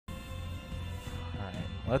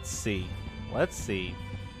Let's see. Let's see.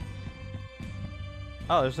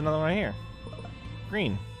 Oh, there's another one right here.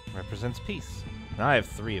 Green represents peace. Now I have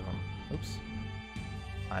 3 of them. Oops.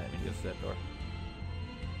 I didn't mean to go through that door.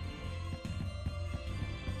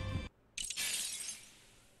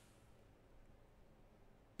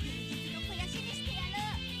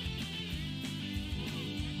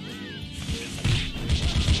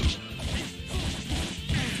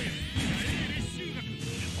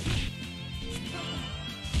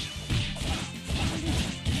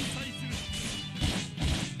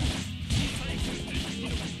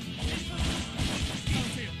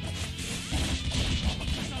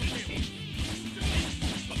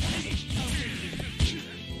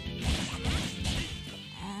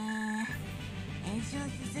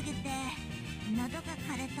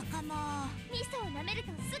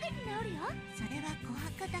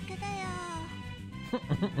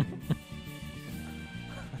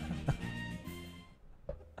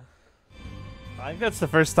 I think that's the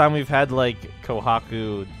first time we've had, like,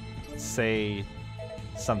 Kohaku say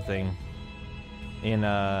something in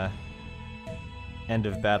a end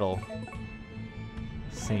of battle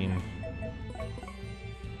scene.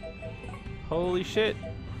 Holy shit.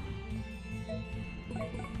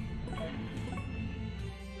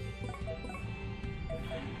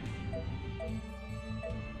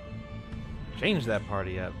 Change that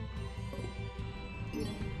party up.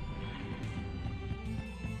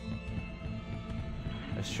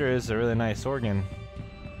 This sure is a really nice organ.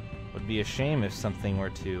 Would be a shame if something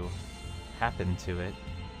were to happen to it.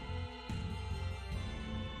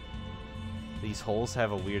 These holes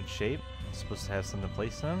have a weird shape. It's supposed to have something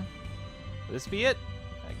placed in them. Would this be it?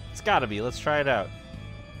 It's gotta be. Let's try it out.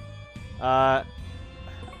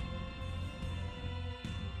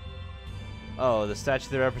 Oh, the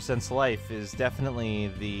statue that represents life is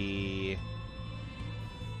definitely the...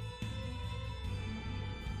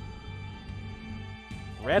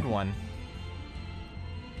 red one.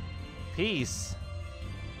 Peace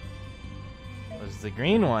was the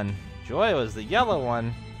green one. Joy was the yellow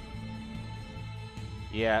one.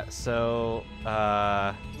 Yeah, so,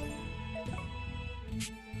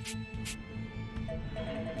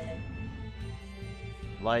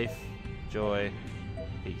 life, joy,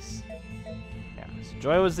 peace. Yeah, so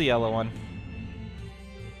joy was the yellow one.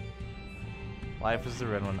 Life is the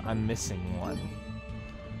red one. I'm missing one.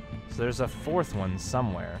 So there's a 4th one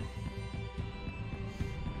somewhere.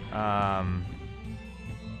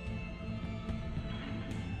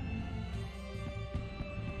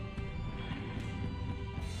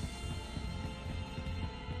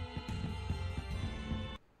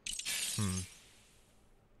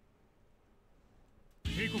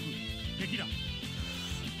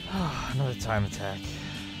 Another time attack.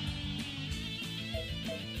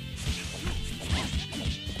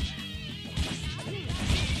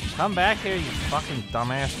 Come back here, you fucking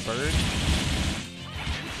dumbass bird.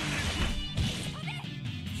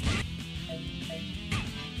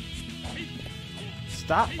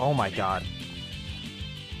 Stop. Oh my god.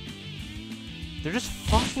 They're just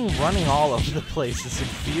fucking running all over the place. It's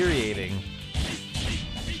infuriating.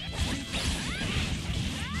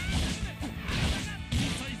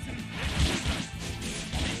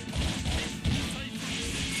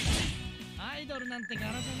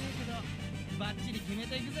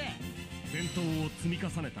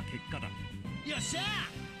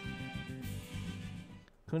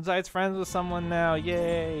 Kunzai's friends with someone now,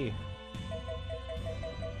 yay!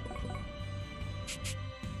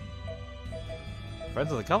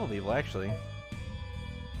 Friends with a couple people, actually.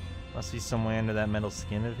 Must be some way under that metal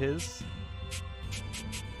skin of his.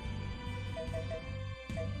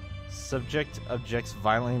 Subject objects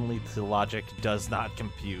violently to logic does not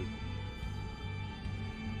compute.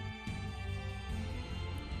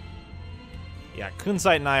 Yeah,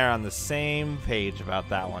 Kunzite and I are on the same page about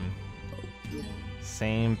that one.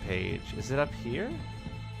 Same page. Is it up here?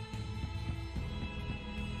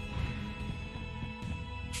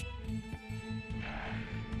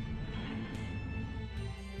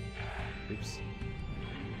 Oops.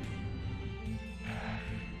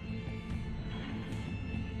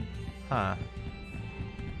 Huh.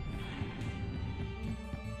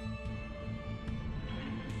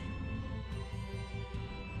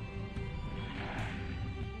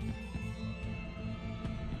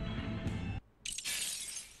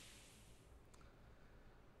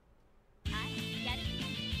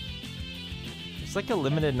 There's like a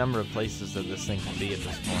limited number of places that this thing can be at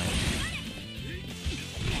this point.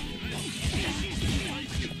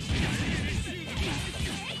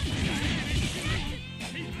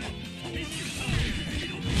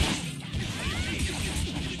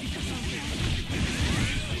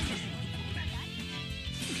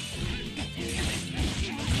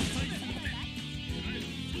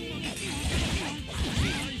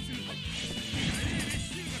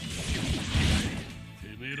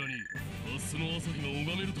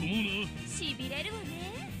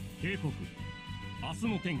 警告。明日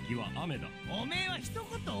の天気は雨だ。おめえは一言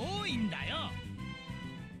多いんだよ。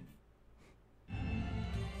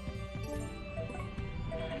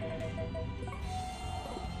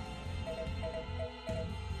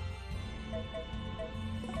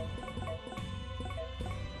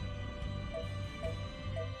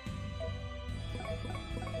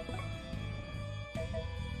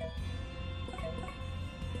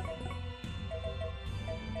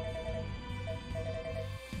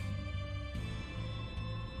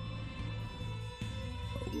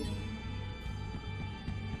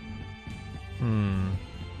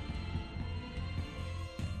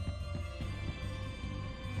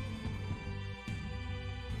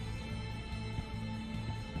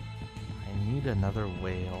I need another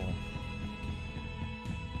whale.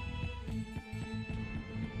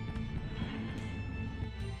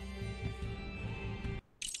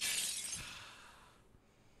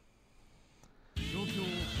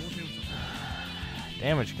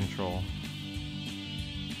 Damage control.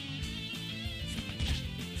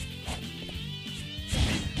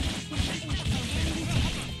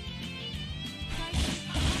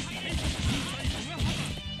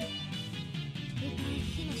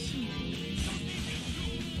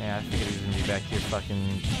 Yeah, I figured he was gonna be back here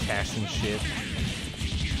fucking casting shit.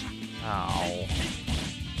 Ow.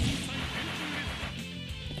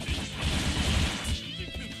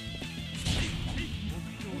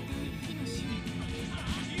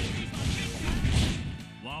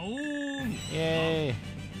 Yay!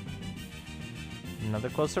 Another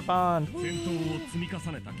closer bond.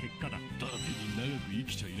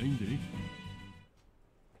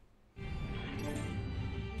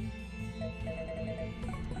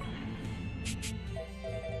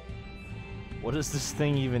 What does this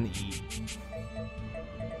thing even eat?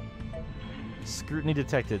 Scrutiny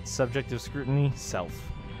detected. Subject of scrutiny, self.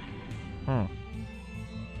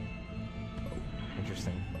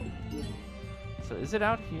 Interesting. So is it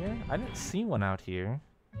out here? I didn't see one out here.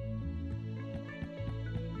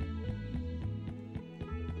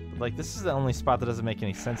 Like, this is the only spot that doesn't make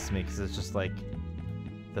any sense to me, because it's just like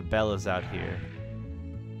the bell is out here.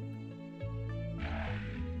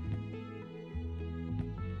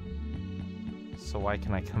 So why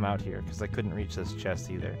can I come out here? Because I couldn't reach this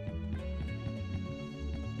chest either.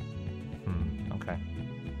 Okay.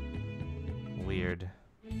 Weird.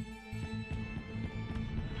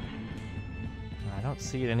 I don't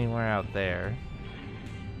see it anywhere out there.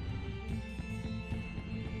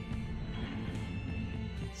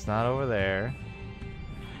 It's not over there.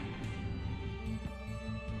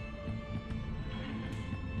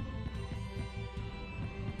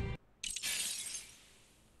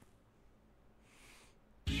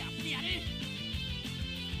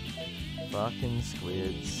 Fucking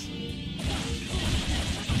squids.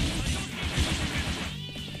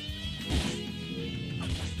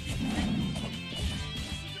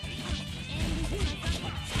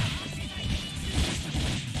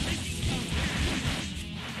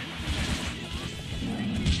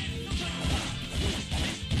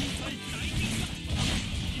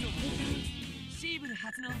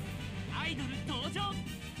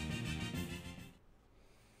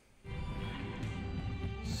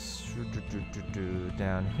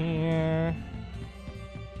 Down here.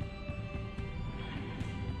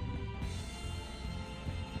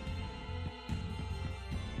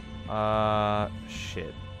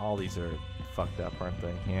 Shit. All these are fucked up, aren't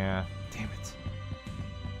they? Yeah. Damn it.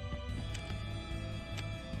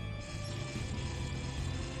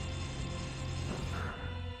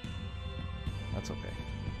 That's okay.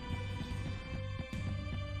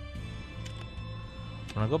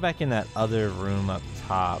 I'm gonna go back in that other room up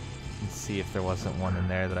top and see if there wasn't one in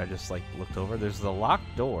there that I just like looked over. There's the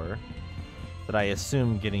locked door that I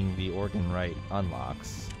assume getting the organ right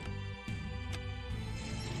unlocks.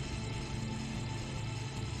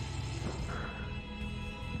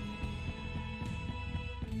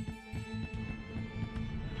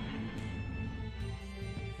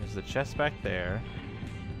 There's the chest back there.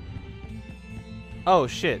 Oh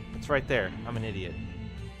shit, it's right there. I'm an idiot.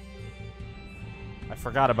 I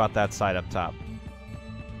forgot about that side up top.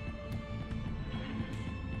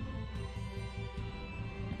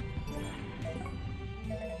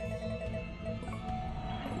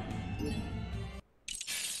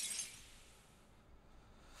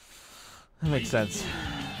 That makes sense.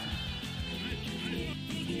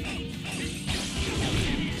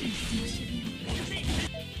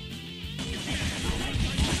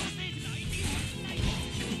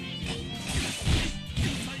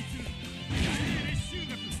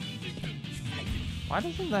 Why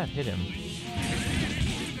doesn't that hit him?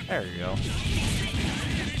 There you go.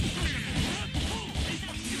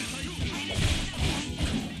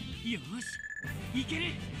 いけ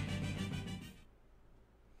る。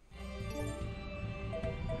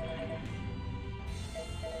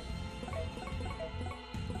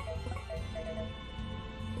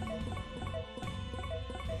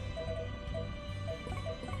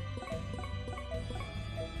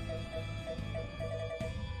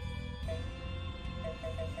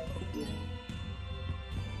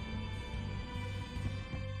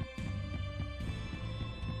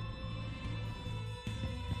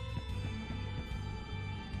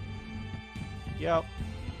 Yep.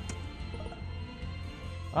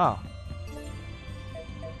 Oh.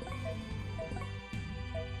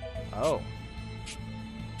 Oh.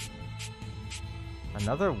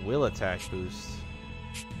 Another will attack boost.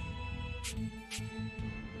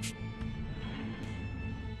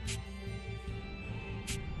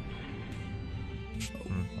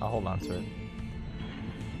 I'll hold on to it.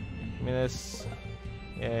 Give me this.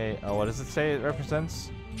 Yay. Oh, what does it say it represents?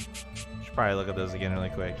 Should probably look at those again really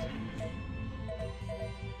quick.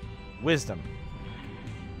 Wisdom.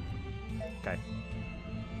 Okay.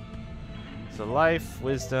 So life,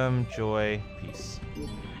 wisdom, joy, peace.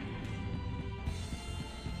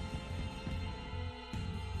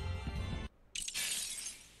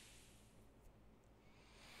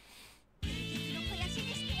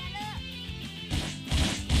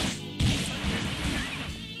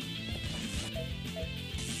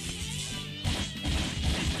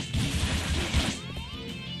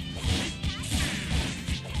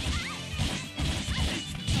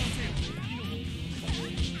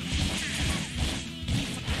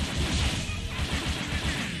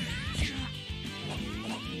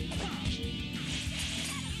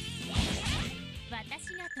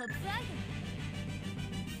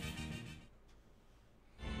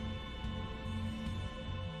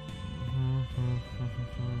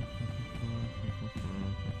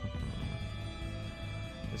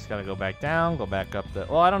 Just gotta go back down, go back up the...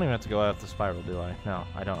 Well, I don't even have to go out the spiral, do I? No,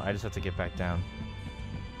 I don't. I just have to get back down.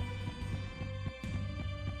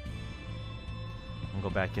 And go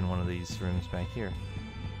back in one of these rooms back here.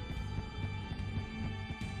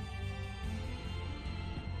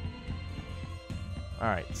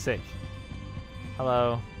 Alright, sick.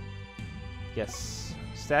 Hello. Yes.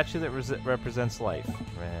 Statue that represents life.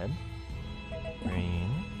 Red, green,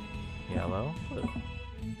 yellow, blue.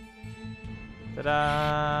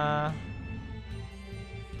 Ta-da!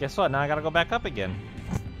 Guess what? Now I gotta go back up again.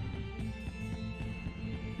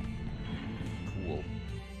 Cool.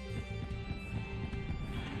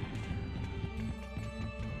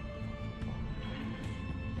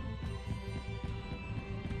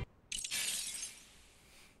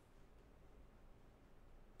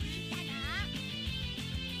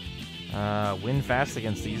 Win fast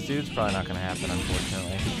against these dudes? Probably not gonna happen,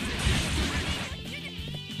 unfortunately.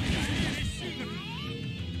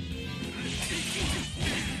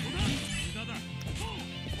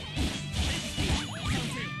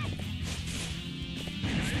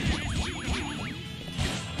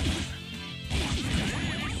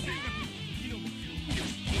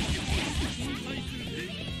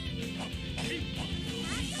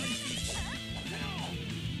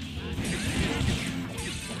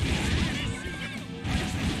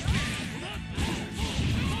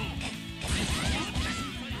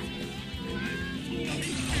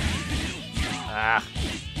 Ah.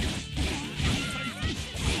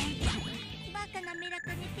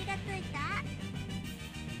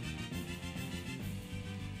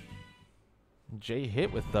 Jay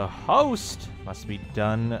hit with the host. Must be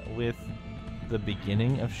done with the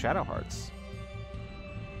beginning of Shadow Hearts.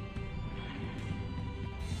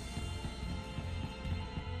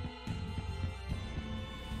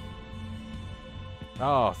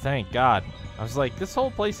 Oh, thank God. I was like, this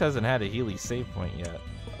whole place hasn't had a Healy save point yet.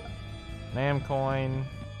 Nam coin.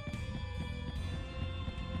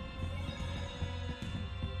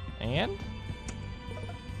 And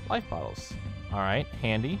life bottles. Alright,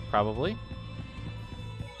 handy, probably.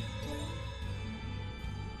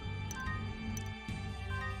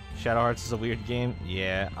 Shadow Hearts is a weird game.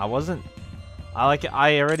 Yeah, I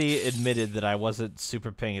already admitted that I wasn't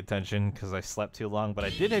super paying attention because I slept too long, but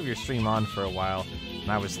I did have your stream on for a while, and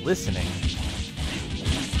I was listening.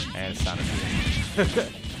 And it sounded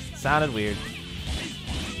weird. Sounded weird.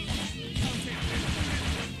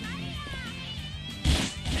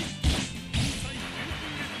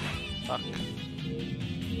 Fuck.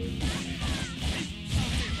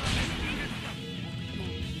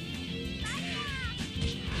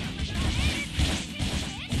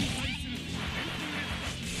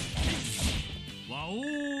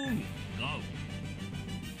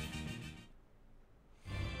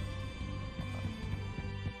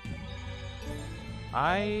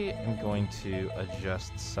 I am going to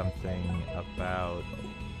adjust something about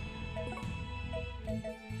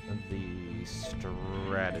the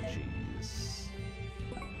strategies.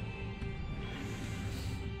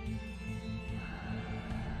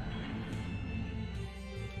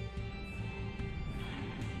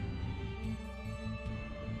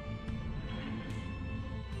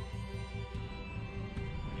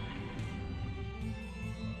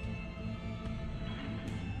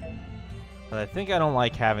 But I think I don't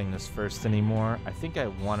like having this first anymore. I think I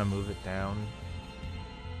want to move it down.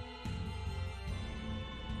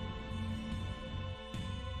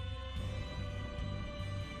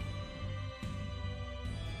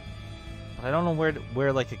 But I don't know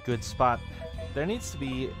where like a good spot. There needs to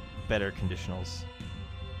be better conditionals.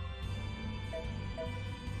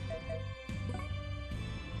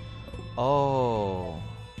 Oh.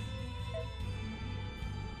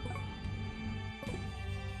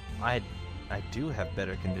 I do have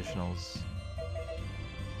better conditionals.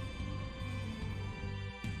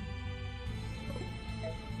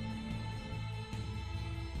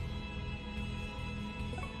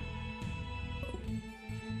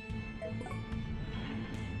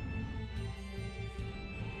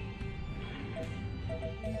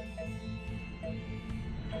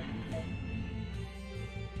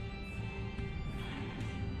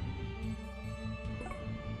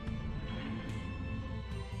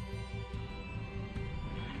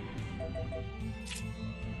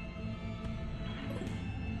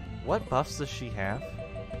 What buffs does she have?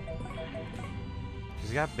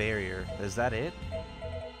 She's got barrier. Is that it?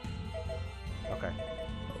 Okay.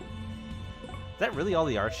 Is that really all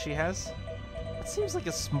the arts she has? That seems like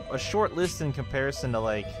a short list in comparison to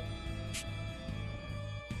like...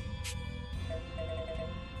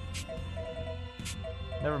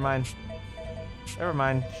 Never mind. Never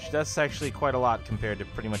mind. That's actually quite a lot compared to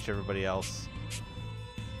pretty much everybody else.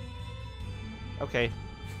 Okay.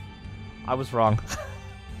 I was wrong.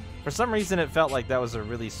 For some reason, it felt like that was a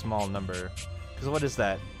really small number. Because what is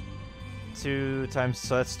that? 2 times...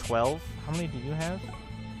 So that's 12? How many do you have?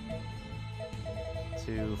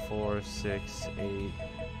 2, 4, 6, 8...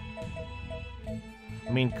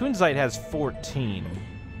 I mean, Kunzite has 14.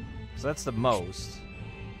 So that's the most.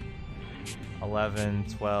 11,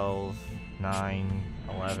 12, 9,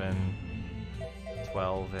 11,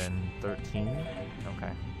 12, and 13.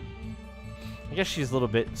 Okay. I guess she's a little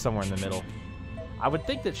bit somewhere in the middle. I would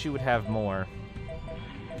think that she would have more,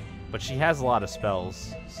 but she has a lot of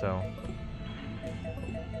spells, so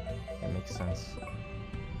that makes sense.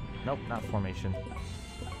 Nope, not formation.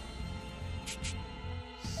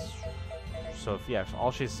 So if yeah, if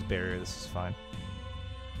all she has is barrier, this is fine.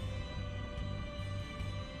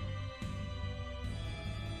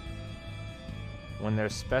 When their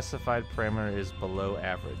specified parameter is below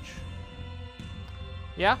average.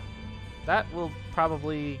 Yeah, that will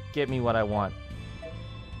probably get me what I want.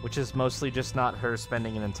 Which is mostly just not her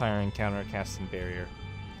spending an entire encounter casting barrier.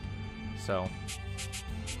 So,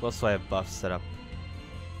 what else do I have buffs set up?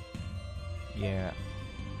 Yeah.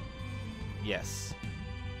 Yes.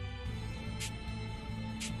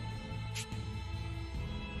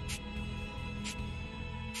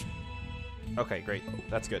 Okay, great.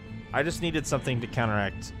 That's good. I just needed something to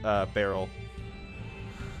counteract Barrel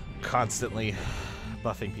constantly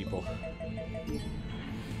buffing people.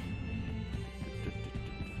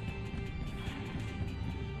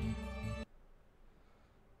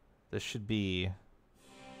 This should be...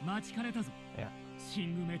 Yeah.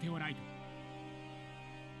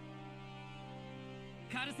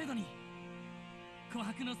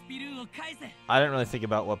 I didn't really think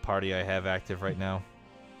about what party I have active right now.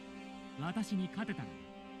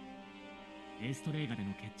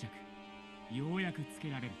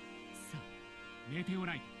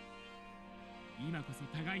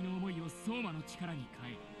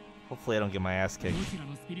 Hopefully I don't get my ass kicked.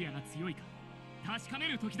 確かめ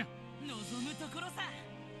る時だ。望むところさ。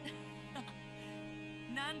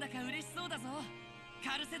なんだか嬉しそうだぞ、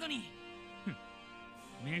カルセドニー。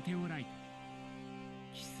メテオライト。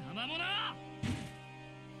貴様もな。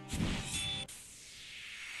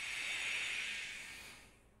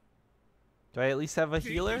Do I at least have a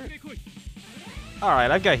healer? Alright,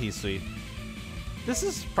 I've got Hisui. This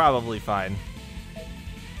is probably fine.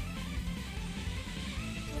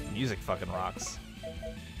 Music fucking rocks.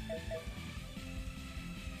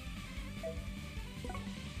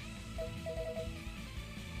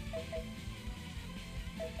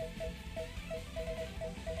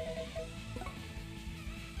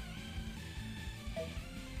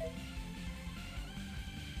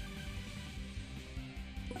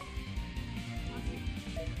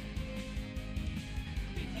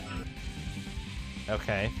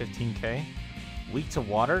 Okay, 15k. Weak to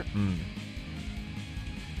water? Hmm.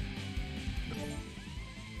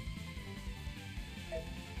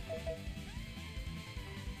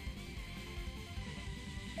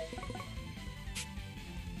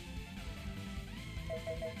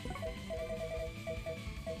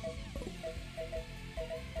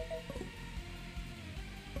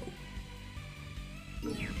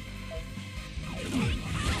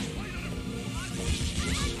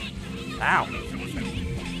 Ow.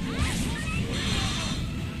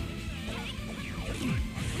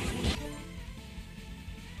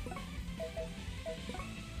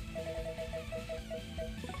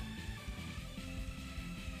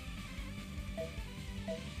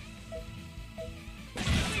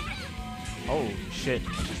 Holy shit.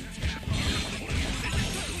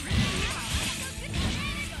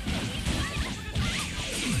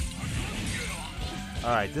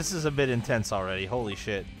 Alright, this is a bit intense already. Holy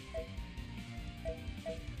shit.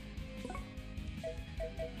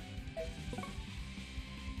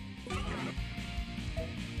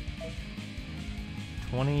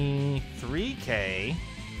 $23K.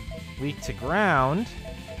 Weak to ground.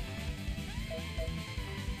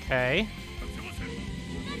 Okay.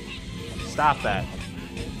 Stop that.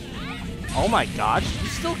 Oh my god, you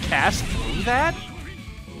still cast through that?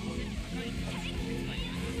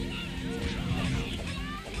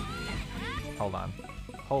 Hold on.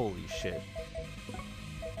 Holy shit.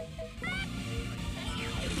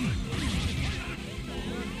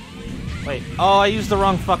 Wait. Oh, I used the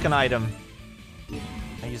wrong fucking item.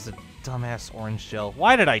 I used the dumbass orange gel.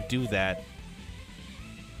 Why did I do that?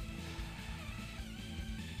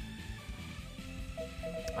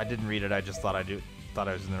 I didn't read it. I just thought I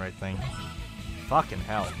was in the right thing. Fucking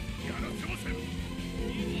hell.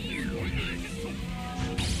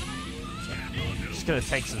 Just gonna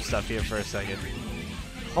take some stuff here for a second.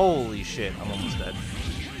 Holy shit, I'm almost dead.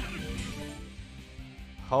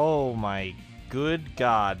 Oh my good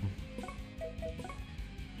god.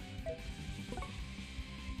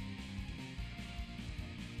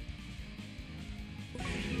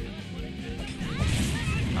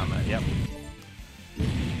 Yep.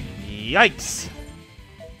 Yikes!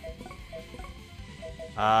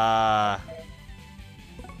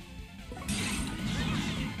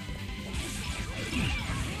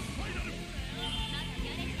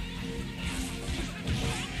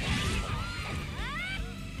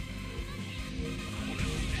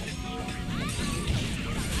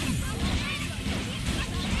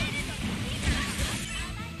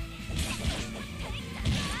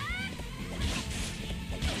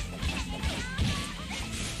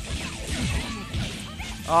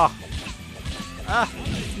 Oh. Ah.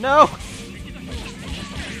 No!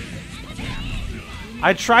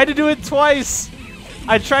 I tried to do it twice!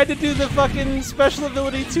 I tried to do the fucking special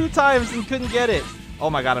ability 2 times and couldn't get it. Oh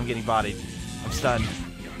my god, I'm getting bodied. I'm stunned.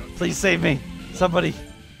 Please save me. Somebody.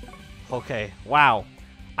 Okay. Wow.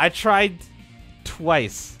 I tried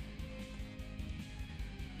twice.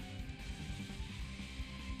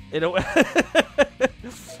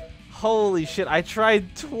 Holy shit. I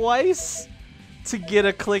tried twice to get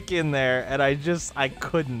a click in there, and I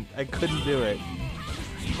couldn't do it.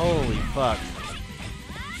 Holy fuck.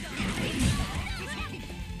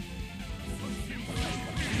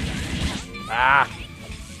 Ah.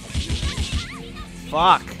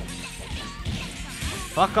 Fuck.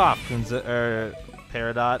 Fuck off,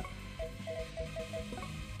 Peridot.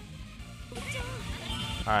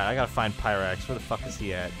 Alright, I gotta find Pyrax. Where the fuck is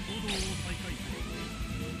he at?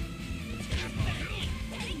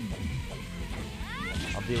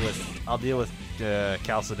 I'll deal with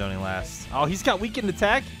Chalcedony last. Oh, he's got weakened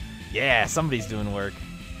attack? Yeah, somebody's doing work.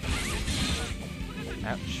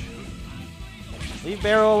 Ouch. Leave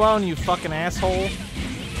Barrow alone, you fucking asshole.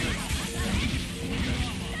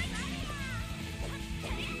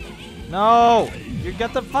 No! You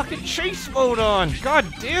got the fucking chase mode on! God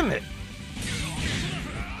damn it!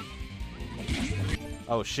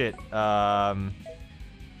 Oh shit.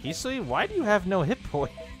 Hisui, why do you have no hit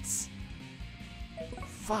points?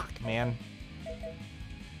 Fuck, man.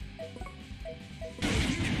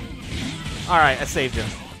 Alright, I saved him.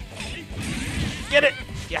 Get it!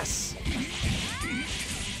 Yes!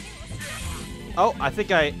 Oh, I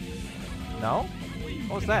think I... No?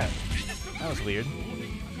 What was that? That was weird.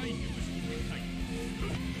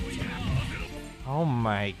 Oh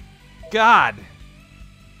my god!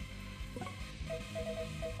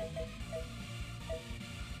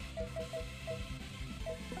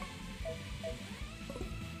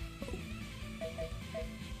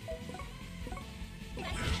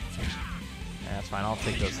 That's fine, I'll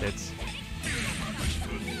take those hits.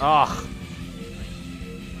 Ugh.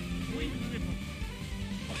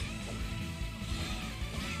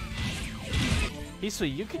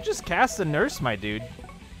 Hisui, you can just cast a nurse, my dude.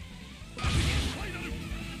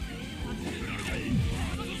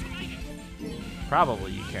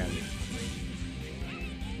 Probably you can.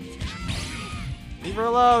 Leave her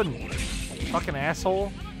alone! Fucking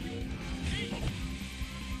asshole.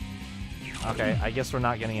 Okay, I guess we're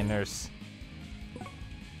not getting a nurse.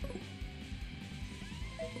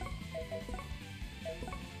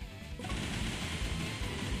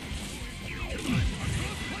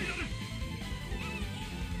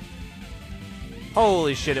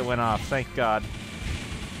 Holy shit, it went off. Thank God.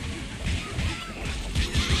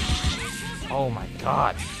 Oh my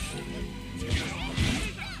God.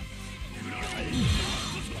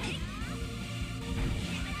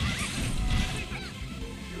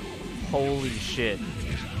 Holy shit.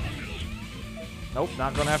 Nope,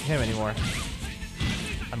 not going after him anymore.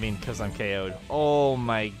 I mean, because I'm KO'd. Oh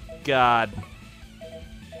my God.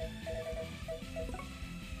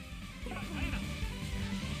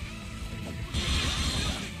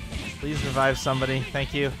 Please revive somebody.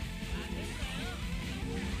 Thank you.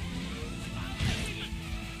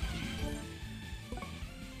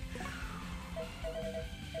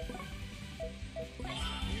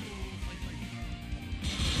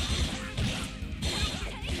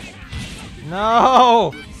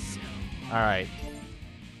 No! Alright.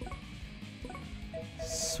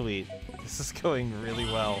 Sweet. This is going really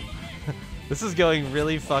well. This is going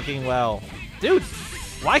really fucking well. Dude,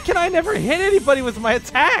 why can I never hit anybody with my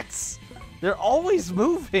attacks? They're always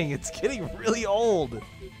moving. It's getting really old.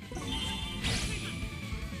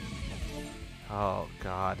 Oh,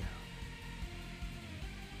 God.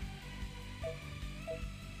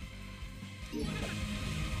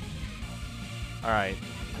 Alright.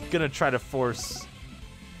 I'm gonna try to force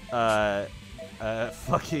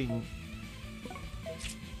fucking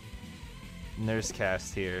nurse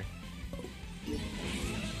cast here.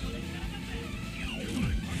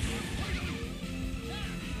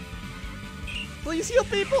 Please heal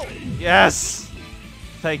people! Yes!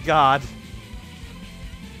 Thank God.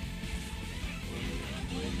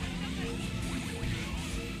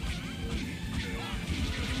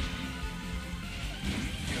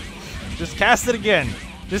 Just cast it again.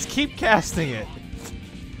 Just keep casting it.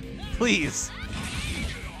 Please.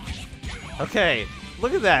 Okay,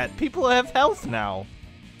 look at that. People have health now.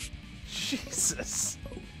 Jesus.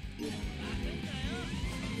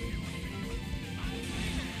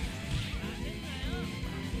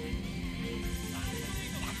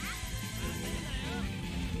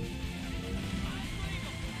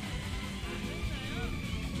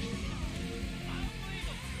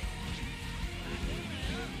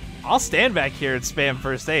 I'll stand back here and spam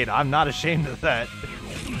first aid. I'm not ashamed of that.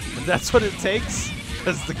 If that's what it takes,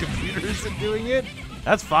 because the computer isn't doing it,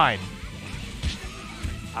 that's fine.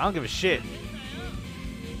 I don't give a shit.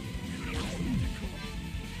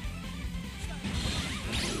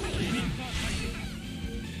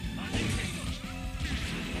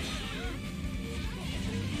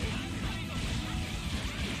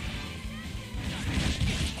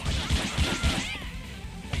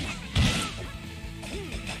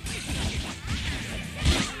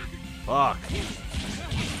 Fuck.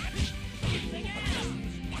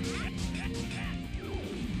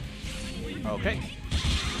 Okay.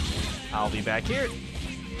 I'll be back here.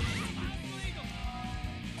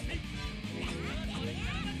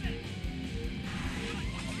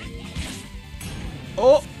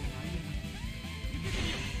 Oh!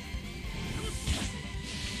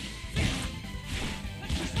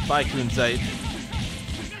 Bye, Kunzite.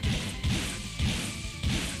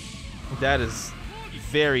 That is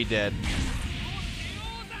very dead.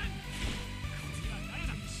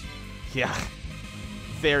 Yeah.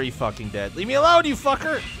 Very fucking dead. Leave me alone, you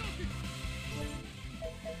fucker!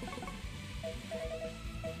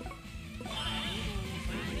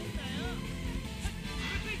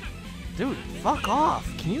 Dude, fuck off.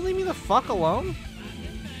 Can you leave me the fuck alone?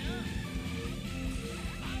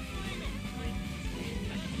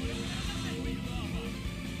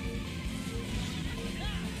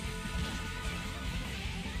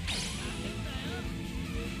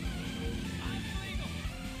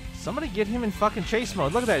 Somebody get him in fucking chase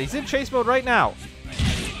mode. Look at that. He's in chase mode right now.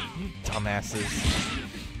 You dumbasses.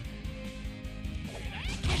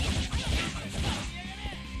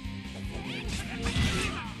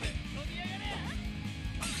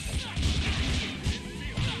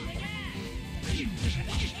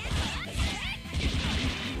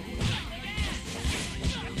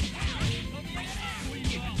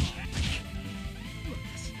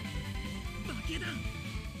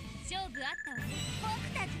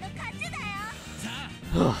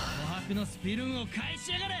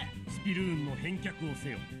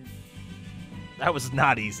 That was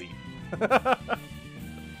not easy.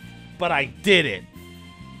 But I did it.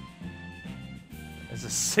 It's a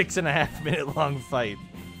 6.5 minute long fight.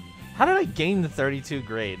 How did I gain the 32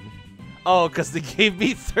 grade? Oh, because they gave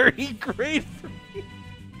me 30 grade for me.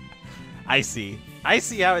 I see. I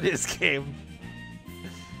see how it is, game.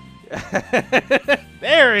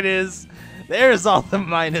 There it is. There's all the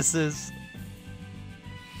minuses.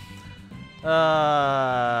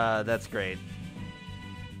 That's great.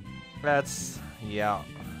 That's, yeah.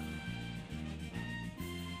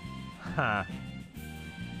 Huh.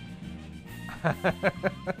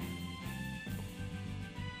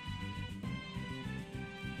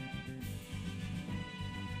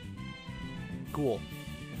 Cool.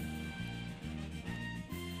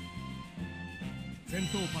 戦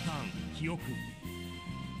闘パターン記憶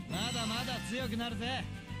まだまだ強くなるぜ。へっへ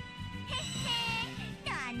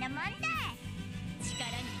どんなもんだ。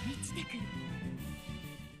力に満ちてくる。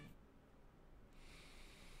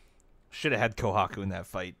 Should have had Kohaku in that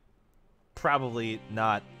fight. Probably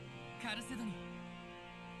not. カルセドニ、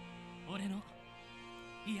俺の、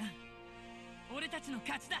いや、俺たちの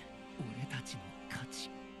勝ちだ。俺たちの勝ち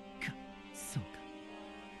か、そうか。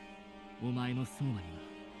お前の相馬には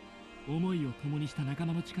思いを共にした仲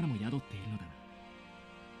間の力も宿っているのだな。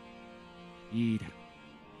いいだろ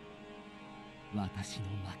う。私の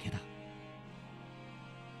負けだ。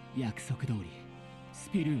約束通りス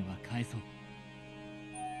ピルーンは返そう。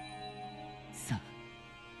さあ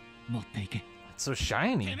持っていけ。 It's so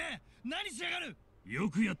shiny. てめえ何しやがる。よ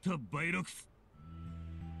くやったバイロクス。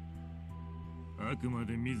あくま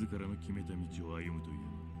で自らの決めた道を歩むという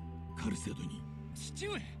カルセドに。父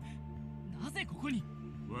上、なぜここに。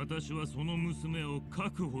私はその娘を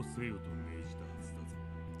確保せよと命じたはずだぞ。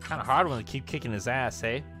 Kind of hard when they keep kicking his ass,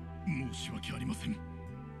 hey? 申し訳ありません。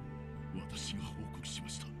私が報告しま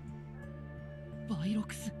した。バイロ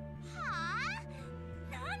クス。はあ？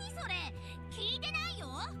何それ？聞いてないよ。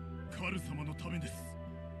カル様のためです。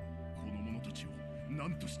この者たちを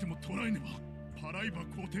何としても捕らえねば、パライバ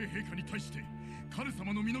皇帝陛下に対してカル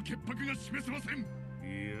様の身の潔白が示せません。いや、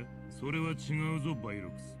それは違うぞバイロ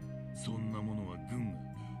クス。そんなものは軍が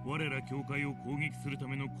我ら教会を攻撃するた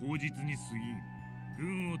めの口実に過ぎん。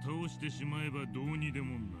軍を倒してしまえばどうにで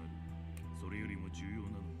もなる。それよりも重要な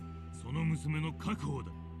のはその娘の確保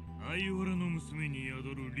だ。アイオラの娘に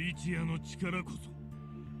宿るリチアの力こそ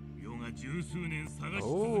世が十数年探し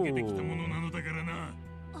続けてきたものなのだからな。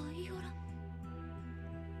アイオラ。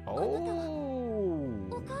 Oh.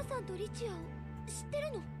 お母さんとリチアを知って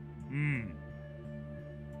るの？うん。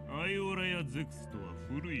アイオラやゼクスとは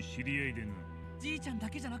古い知り合いでな。じいちゃんだ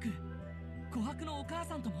けじゃなく琥珀のお母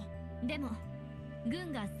さんとも。でも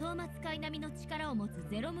軍が相馬使い並みの力を持つ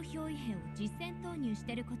ゼロ無憑依兵を実戦投入し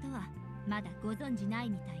てることはまだご存じない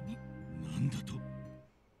みたいね。なんだと。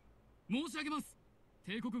申し上げます。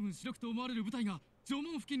帝国軍主力と思われる部隊が城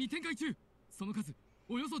門付近に展開中。その数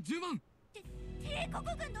およそ10万。帝国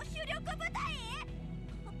軍の主力部隊？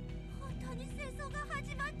本当に戦争が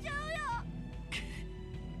始まっちゃうよ。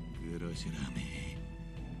グロシュラメ。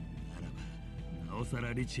ならばなおさ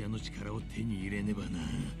らリチアの力を手に入れねばな。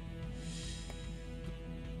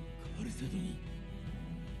カルセドに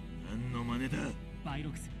何の真似だ。バイロ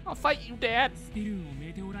クス、 I'll fight you, Dad. スピルーンをメ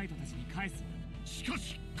ーテオライトたちに返す。しか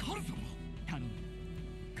しカル様。頼む、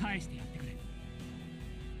返してやってくれ。こ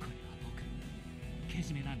れは僕け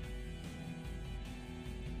じめなんだ。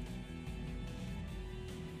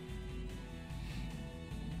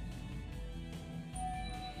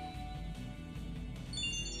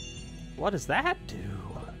 What does that do?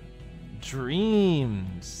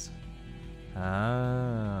 Dreams.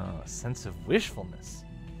 Oh, sense of wishfulness.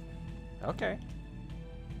 Okay.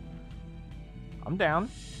 I'm down.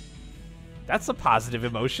 That's a positive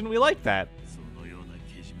emotion. We like that. そのような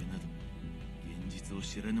けじめなど現実を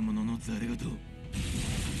知らぬ者のざれ言。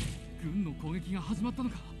軍の攻撃が始まった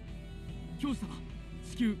のか。教師様、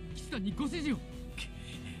至急騎士団にご指示を。こ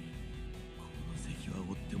の席は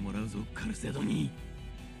追ってもらうぞカルセドに。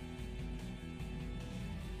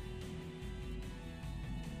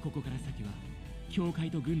ここから先は教会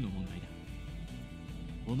と軍の問題だ。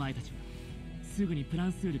お前たちはすぐにプラ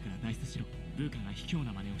ンスールから脱出しろ。部下が卑怯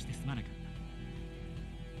な真似をしてすまなかった。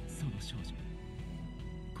その少女、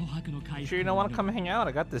琥珀の回 Sure, you don't want to come hang out?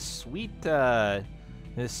 I got this sweet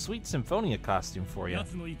Symphonia costume for you.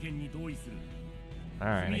 奴の意見に同意する。 All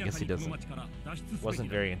right, I guess he doesn't. 町から脱出すべきだ。 Wasn't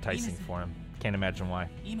very enticing for him. Can't imagine why.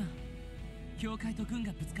 今、教会と軍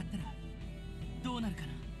がぶつかったらどうなるかな。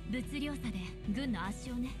物量差で軍の圧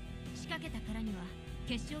勝ね。仕掛けたからには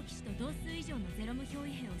結晶騎士と同数以上のゼロ無憑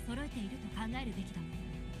依兵を揃えていると考えるべきだもん。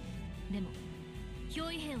でも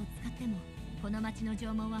憑依兵を使ってもこの町の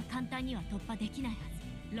城門は簡単には突破できないは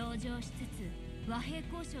ず。籠城しつつ和平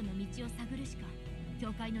交渉の道を探るしか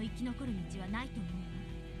教会の生き残る道はないと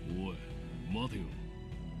思うわ。おい待てよ。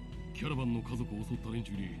キャラバンの家族を襲った連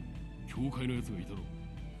中に教会のやつがいたろ。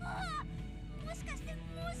ああ、もしかしてだよ。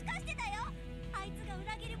あいつが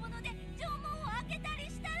裏切り者で城門を開けたり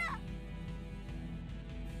したら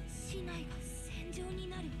市内が戦場に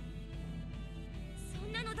なる。そ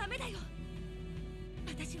んなのダメだよ。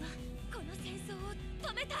私はこの戦争を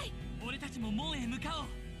止めたい。俺たちも門へ向かおう。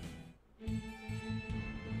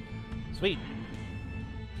Sweet.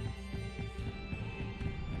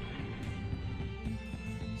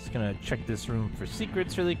 Just gonna check this room for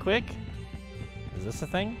secrets really quick. Is this a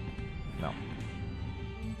thing? No.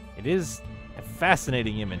 It is a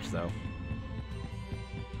fascinating image, though.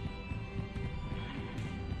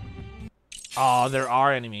 Oh, there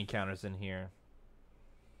are enemy encounters in here.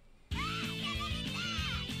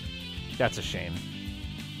 That's a shame.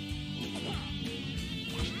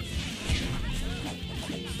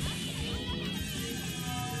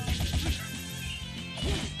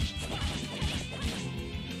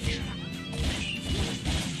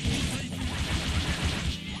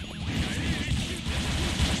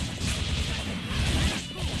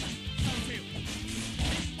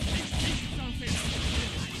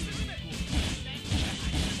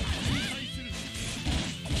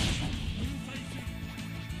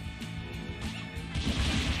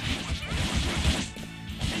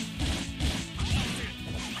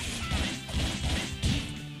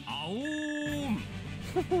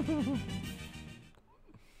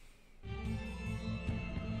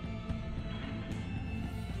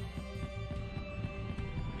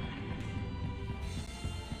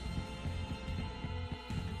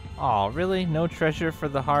 Oh, really? No treasure for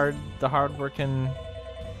the hard-working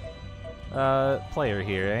player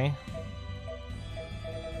here, eh?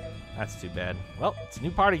 That's too bad. Well, it's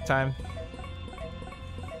new party time.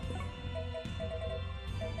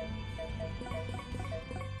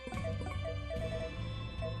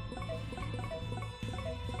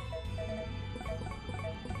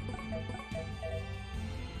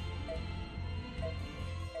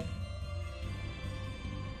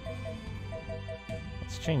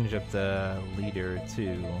 Let's change up the leader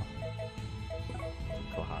to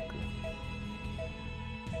Kohaku.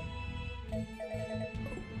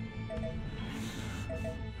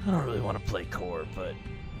 I don't really want to play core, but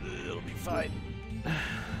it'll be fine.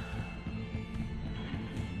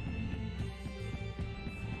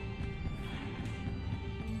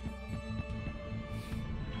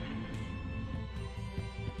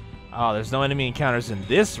 Oh, there's no enemy encounters in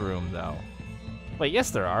this room, though. Wait,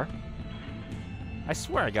 yes there are. I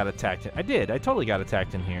swear I got attacked. I did. I totally got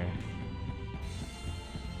attacked in here.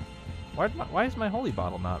 Why is my holy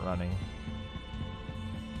bottle not running?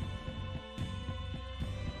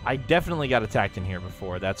 I definitely got attacked in here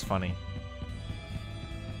before. That's funny.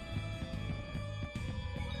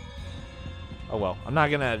 Oh well. I'm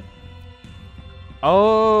not gonna...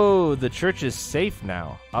 Oh, the church is safe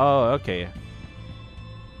now. Oh, okay.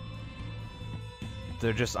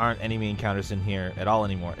 There just aren't enemy encounters in here at all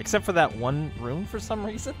anymore. Except for that one room for some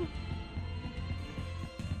reason.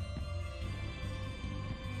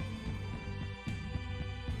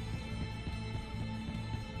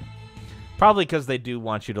 Probably because they do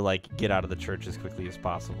want you to, like, get out of the church as quickly as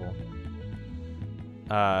possible.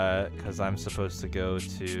 Because I'm supposed to go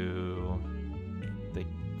to the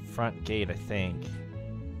front gate, I think.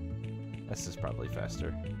 This is probably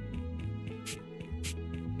faster.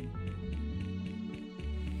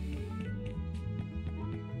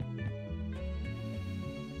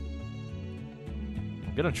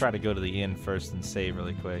 I'm gonna try to go to the inn first and save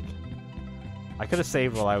really quick. I could have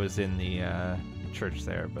saved while I was in the church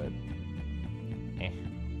there, but eh.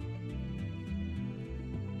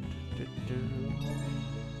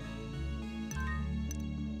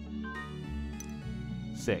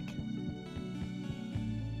 Sick.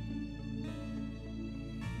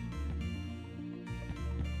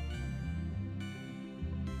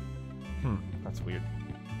 That's weird.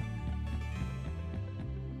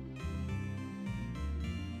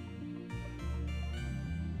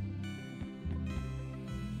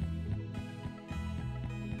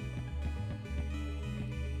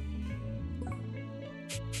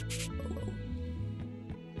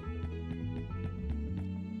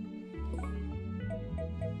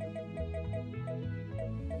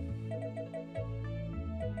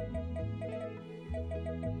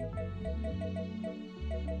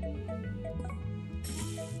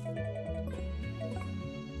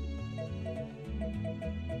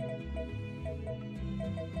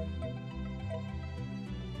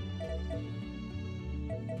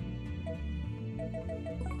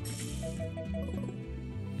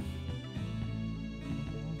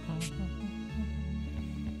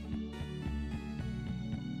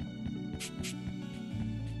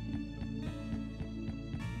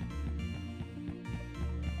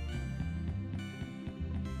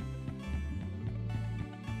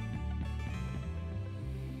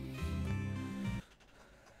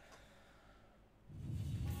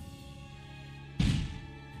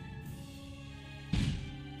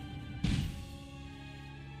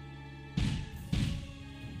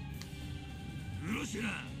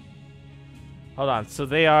 Hold on, so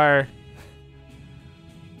they're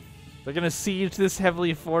gonna siege this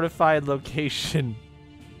heavily fortified location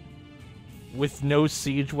with no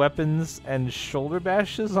siege weapons and shoulder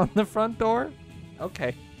bashes on the front door?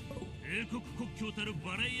 Okay. 英国国境たる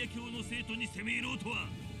バライヤ教の生徒に攻め入ろうとは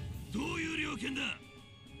どういう了見だ。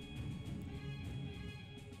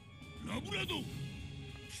ラブラド、貴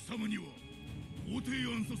様には皇帝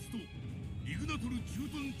暗殺とリグナトル駐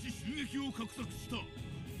屯地襲撃を画策した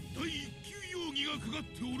第一級容疑がかかっ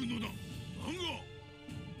ておるのだ。だが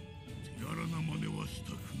手荒な真似はし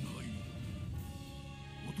たくない。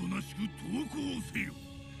おとなしく投降せよ。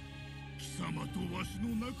貴様とわしの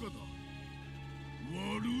中だ。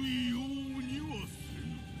悪いようにはせ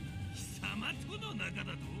ぬ。貴様との仲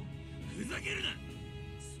だと？ふざけるな。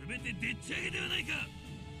全てでっち上げではないか。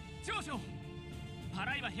長将、パ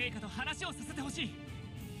ライバ陛下と話をさせてほしい。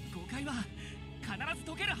誤解は必ず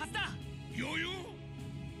解けるはずだ。やや、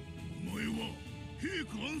お前は陛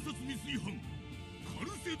下暗殺未遂犯カ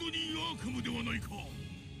ルセドニー・アーカムではないか。や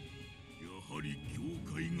はり教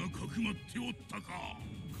会がかくまっておったか。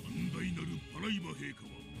寛大なるパライバ陛下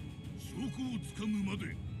は証拠をつかむま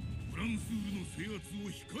でフランスールの制圧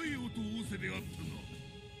を控えようと仰せであったが、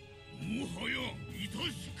もはや致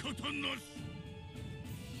し方なし。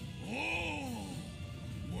ああ、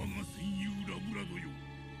我が戦友ラブラドよ。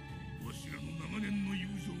わしらの長年の友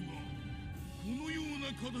情がこのような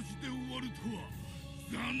形で終わるとは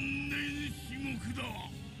残念至極だ。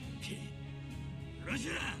ロシ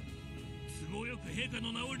ュラ、都合よく陛下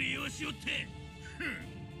の名を利用しよって。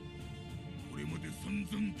これまで散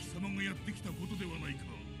々貴様がやってきたことではないか。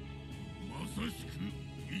まさしく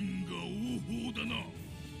因果応報だな。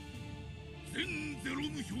全ゼロ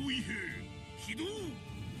無憑異兵起動。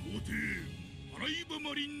皇帝パライバ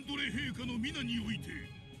マリンドレ陛下の皆において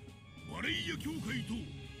バレイヤ教会と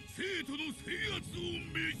生徒の制圧を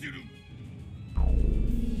命じる。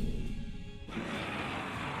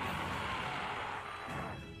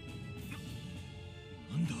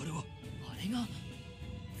なんだあれは。あれが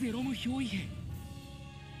ゼロ無憑異兵。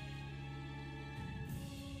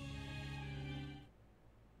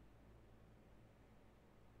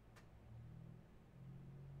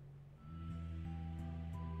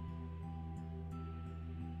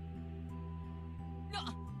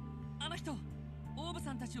あの人、オーブ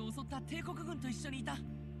さんたちを襲った帝国軍と一緒にいた。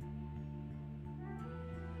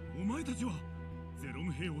お前たちはゼロ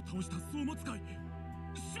ム兵を倒した相馬使い。し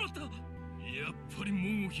まった。やっぱり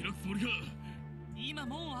門を開くつもりか。今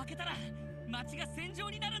門を開けたら町が戦場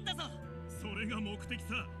になるんだぞ。それが目的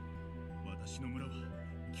さ。私の村は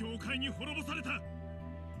教会に滅ぼされた。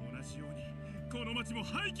同じようにこの町も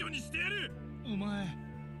廃墟にしてやる。お前、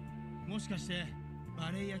もしかして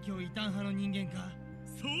バレイヤ教異端派の人間か。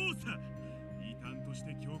そうさ。異端とし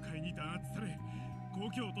て教会に弾圧され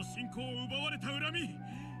故郷と信仰を奪われた恨み、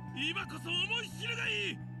今こそ思い知るが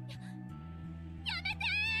いい。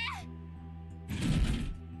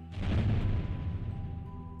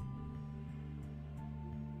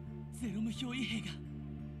ゼロ無憑異兵が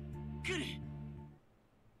来る。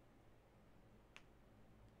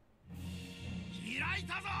開い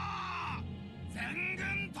たぞ全軍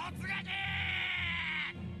突撃。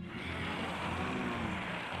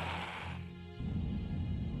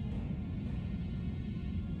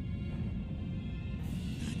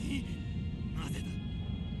なぜだ。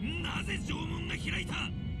なぜ城門が開いた。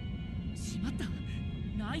しまった。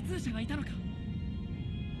内通者がいたのか。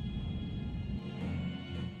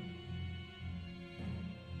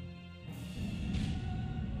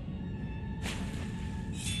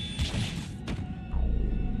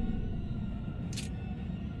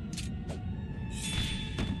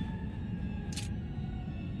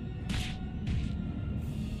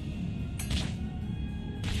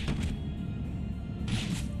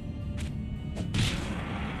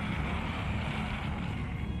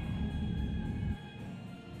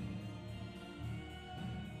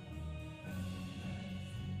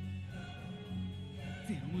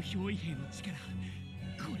ゼロ無憑異兵の力、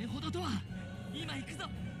これほどとは。今行くぞ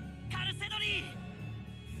カルセドニー。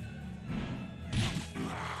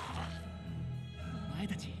お前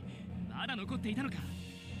たちまだ残っていたのか。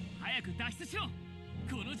早く脱出しろ。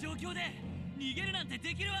この状況で逃げるなんて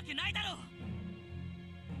できるわけないだろう。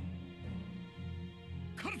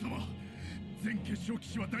カル様、全結晶騎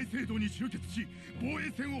士は大聖堂に集結し防衛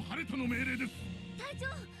線を張れとの命令です。隊長、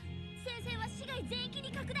戦線は市外全域に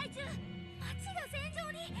拡大中。町が戦場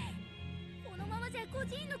に。このままじゃ孤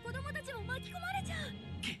児院の子供たちも巻き込まれちゃう。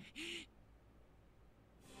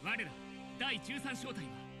我ら第13小隊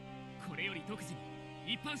はこれより独自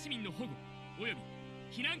に一般市民の保護および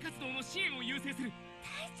避難活動の支援を優先する。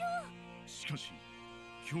隊長、しかし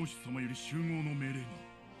教師様より集合の命令が。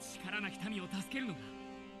力なき民を助けるのが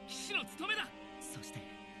騎士の務めだ。そして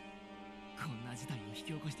こんな事態を引き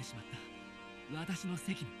起こしてしまった私の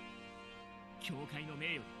責務。教会の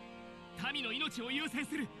名誉で民の命を優先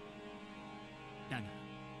する。だが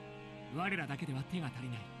我らだけでは手が足り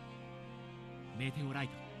ない。メテオライ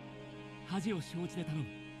ト、恥を承知で頼む。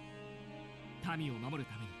民を守る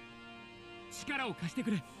ために力を貸して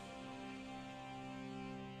くれ。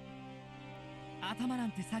頭な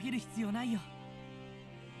んて下げる必要ないよ。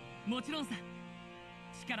もちろんさ。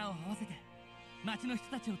力を合わせて町の人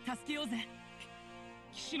たちを助けようぜ。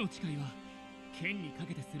騎士の誓いは剣にか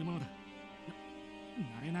けてするものだ。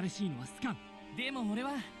慣れ慣れしいのはスカン。でも俺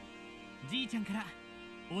はじいちゃんから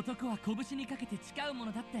男は拳にかけて誓うも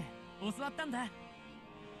のだって教わったんだ。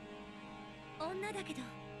女だけど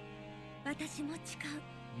私も誓う。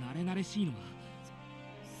慣れ慣れしいのは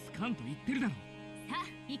スカンと言ってるだろ。さあ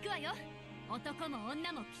行くわよ。男も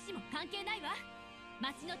女も騎士も関係ないわ。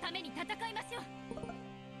町のために戦いましょう。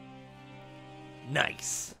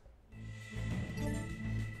Nice.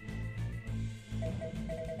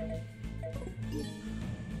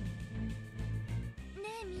 ね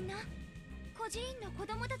えみんな、孤児院の子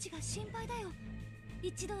供たちが心配だよ。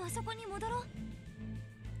一度あそこに戻ろう。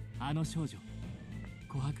あの少女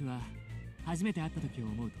琥珀は初めて会った時を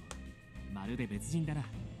思うとまるで別人だな。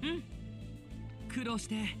うん、苦労し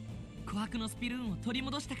て琥珀のスピルーンを取り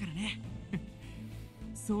戻したからね。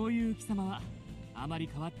そういう貴様はあまり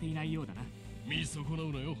変わっていないようだな。見損な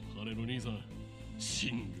うなよ、羽の兄さん。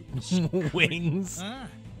シングもしっかり Wings. あ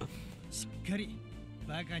あ、しっかり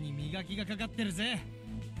バカに磨きがかかってるぜ。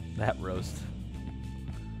 That roast.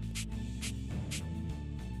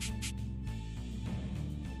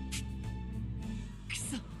 く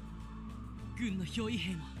そ、軍の憑依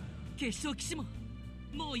兵も結晶騎士も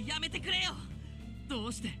もうやめてくれよ。ど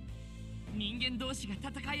うして人間同士が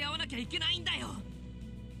戦い合わなきゃいけないんだよ。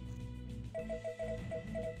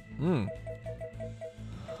Mm.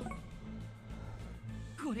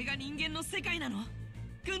 これが人間の世界なの？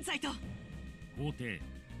軍サイト。皇帝、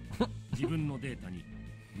自分のデータに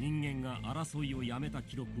人間が争いをやめた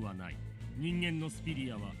記録はない。人間のスピ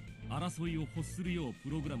リアは争いを欲するようプ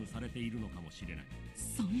ログラムされているのかもしれない。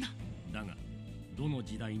そんな。だがどの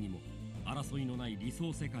時代にも争いのない理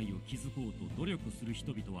想世界を築こうと努力する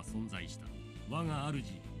人々は存在した。我が主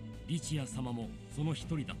リチア様もその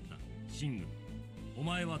一人だった。シング、お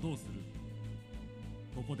前はどうする？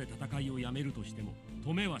ここで戦いをやめるとしても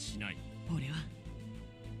止めはしない。俺は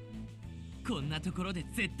こんなところで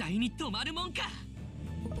絶対に止まるもんか。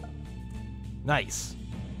 Nice.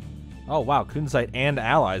 Oh wow, Kunzite and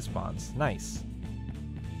ally spawns. Nice.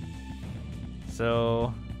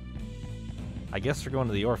 So I guess we're going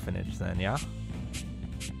to the orphanage then, yeah?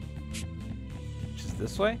 Which is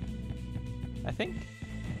this way? I think.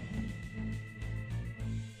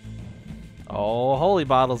 Oh, holy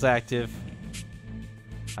bottle's active.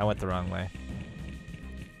 I went the wrong way.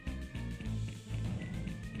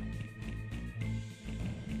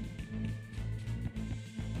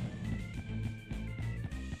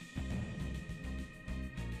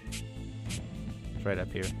 It's right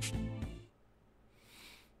up here.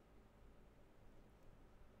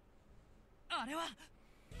 あれは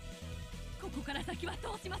ここから先は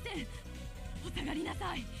通しません。お下がりな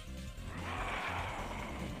さい。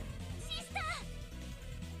シスタ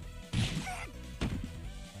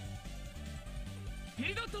ペ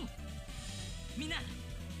リドット、みんな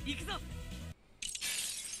行くぞ。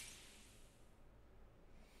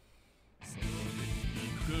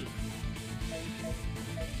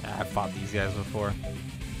I've fought these guys before.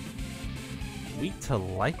 Weak to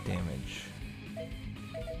light damage.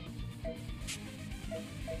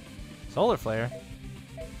 Solar Flare.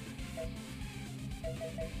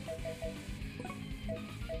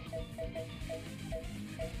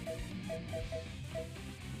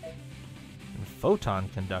 And Photon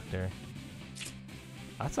Conductor.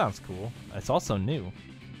 That sounds cool. It's also new.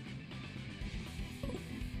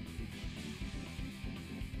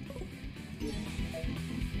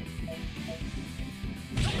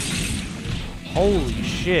 Holy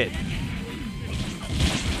shit.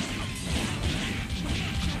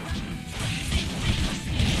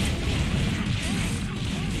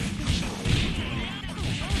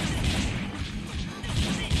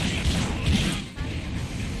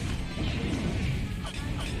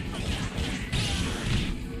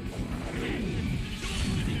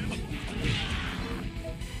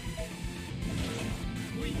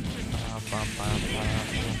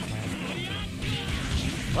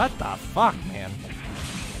 Fuck, man.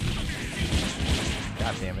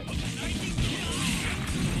 God damn it.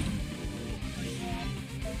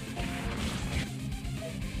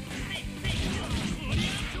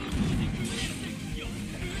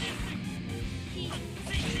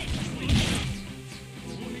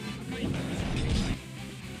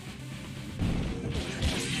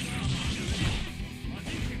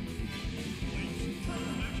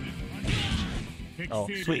 Oh,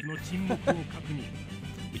 sweet.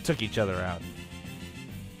 We took each other out.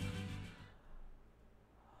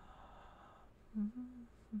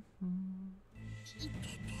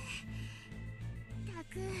 た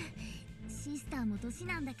く、シスターも年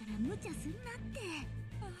なんだから無茶すんなって。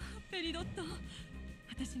ペリドット、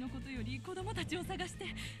私のことより子供たちを探して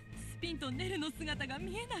スピンとネルの姿が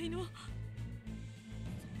見えないの。ス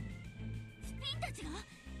ピンたちが？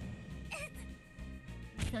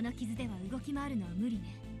その傷では動き回るのは無理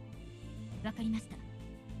ね。わかりました。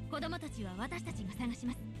子供たちは私たちが探し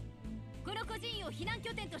ます。この孤児院を避難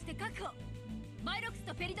拠点として確保。マイロックス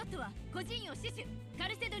とペリドットは孤児院を死守、カ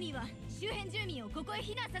ルセドニーは周辺住民をここへ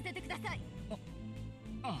避難させてください。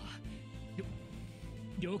ああ、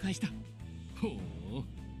了解した。ほう、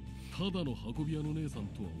ただの運び屋の姉さん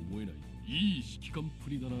とは思えないいい指揮官っぷ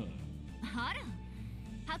りだな。あら、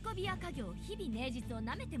運び屋家業日々名実を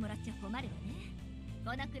舐めてもらっちゃ困るわね。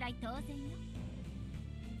このくらい当然よ。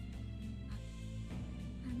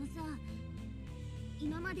さ、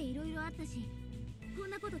今までいろいろあったし、こん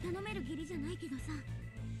なこと頼める義理じゃないけどさ。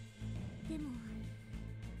でも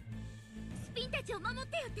スピンたちを守っ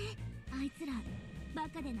てよって。あいつらバ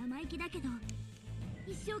カで生意気だけど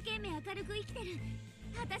一生懸命明るく生きてる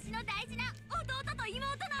私の大事な弟と妹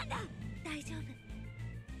なんだ。大丈夫、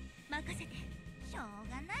任せて。しょう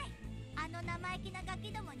がない、あの生意気なガ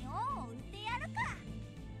キどもに恩を売ってやるか。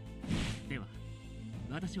では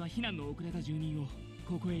私は避難の遅れた住人を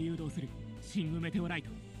ここへ誘導する。シングメテオライト、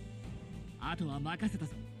あとは任せた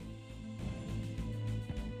ぞ。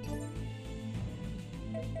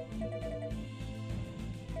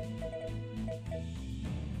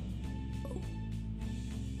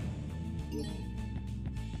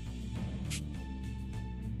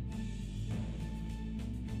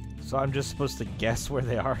So I'm just supposed to guess where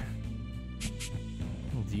they are?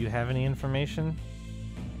 Do you have any information?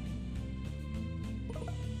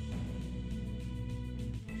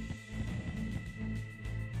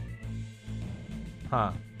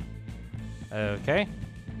 Huh. Okay.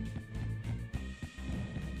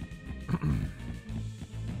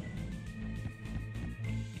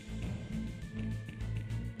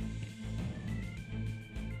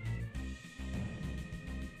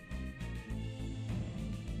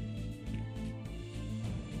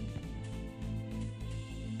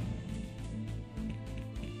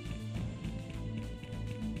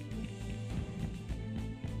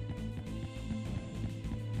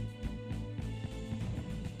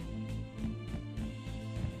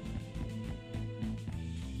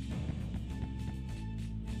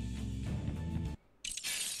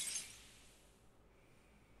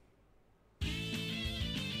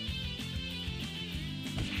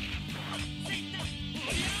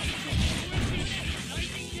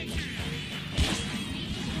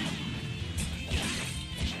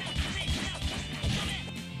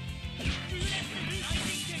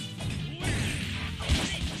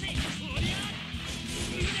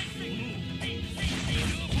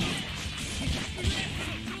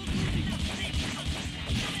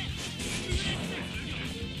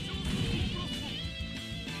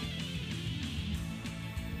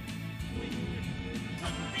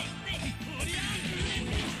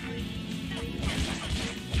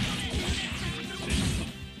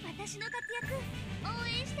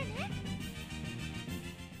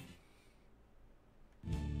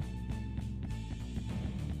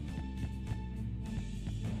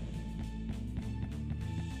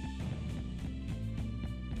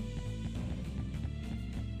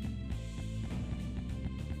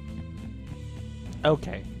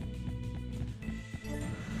 Okay.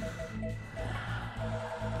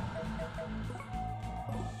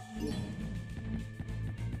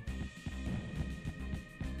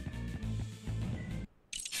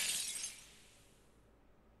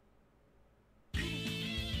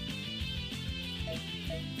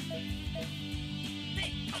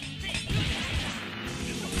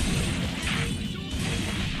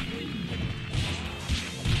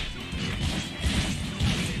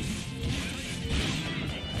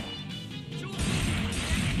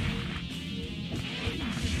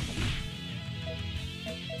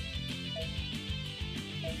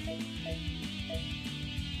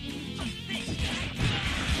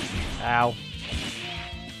 Ow.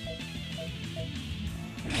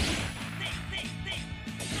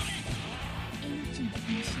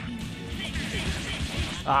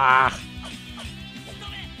 Ah!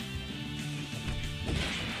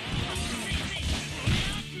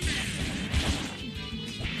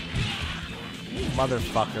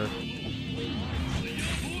 Motherfucker.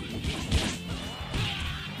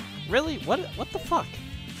 Really? What the fuck?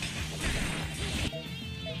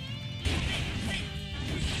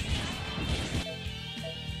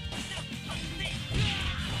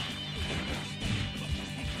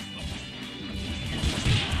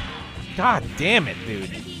 God damn it,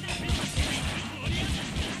 dude.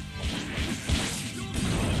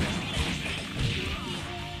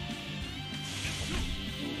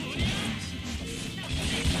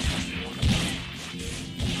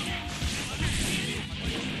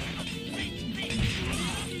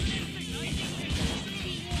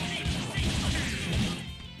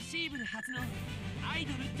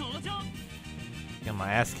 Got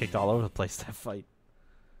my ass kicked all over the place that fight.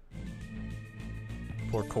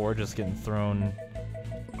 Poor Core just getting thrown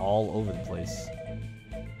all over the place.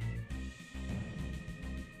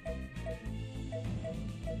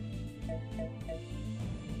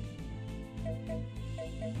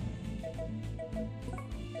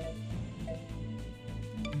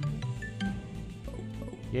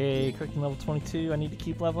 Yay, cooking level 22. I need to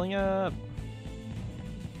keep leveling up.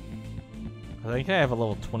 I think I have a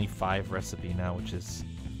level 25 recipe now, which is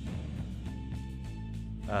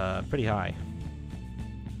pretty high.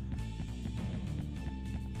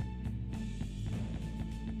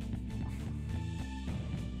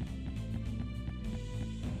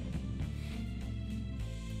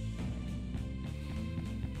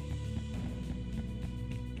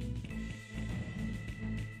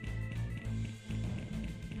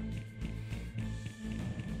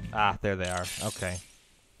 Ah, there they are. Okay.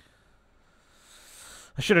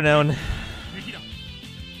 I should have known.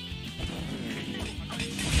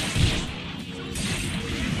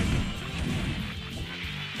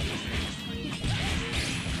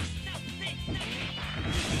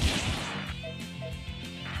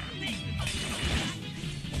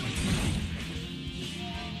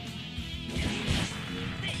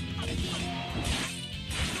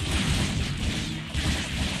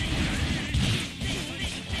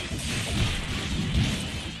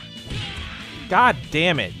 God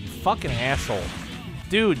damn it, you fucking asshole.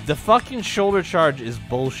 Dude, the fucking shoulder charge is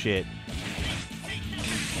bullshit.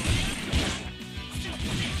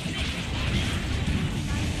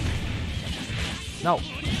 No.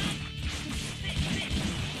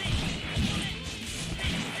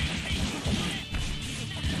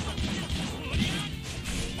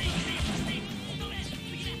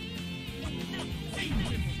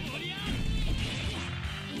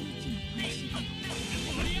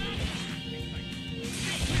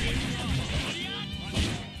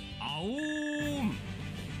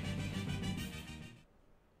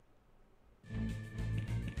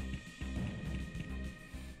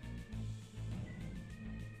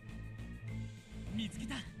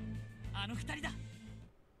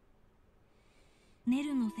ネ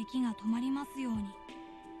ルの咳が止まりますように、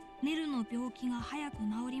ネルの病気が早く治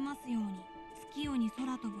りますように、月夜に空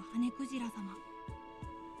飛ぶ羽クジラ様、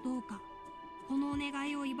どうかこのお願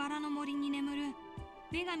いを茨の森に眠る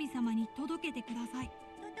女神様に届けてください。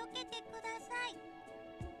届けてください。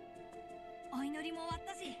お祈りも終わっ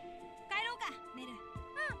たし、帰ろうか、ネル。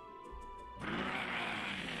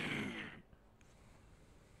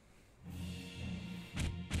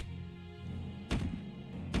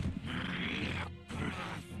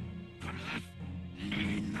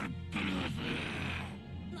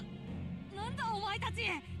なんだお前たち。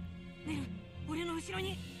ネル、俺の後ろ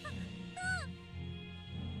に。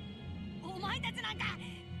お前たちなんか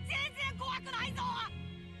全然怖くないぞ。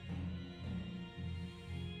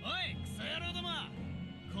おい、クソ野郎ども、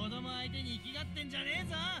子供相手に生きがってんじゃねえ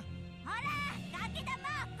ぞ。ほら、ガキども、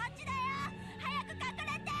こっちだよ。早く隠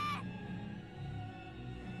れて。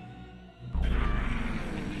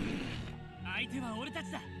相手は俺た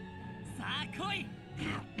ちだ。さあ来い。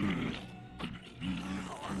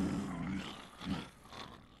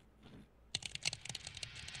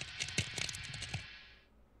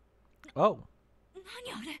Oh.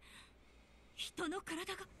 何あれ、人の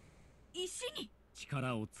体が石に。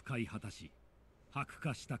力を使い果たし白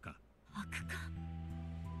化したか。白化。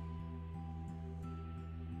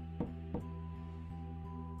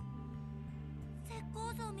石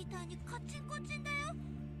膏像みたいにカチンコチンだよ。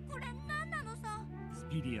これ何なのさ。ス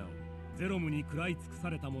ピリアをゼロムに食らい尽くさ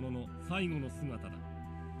れたものの最後の姿だ。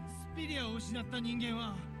スピリアを失った人間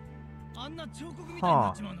はあんな彫刻みたいに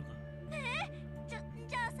なっちまうのか。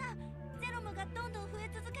じゃあさ、ゼロムがどんどん増え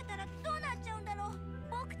続けたらどうなっちゃうんだろう。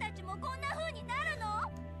僕たちもこんな風になる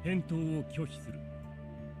の？返答を拒否する。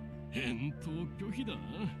返答拒否だ。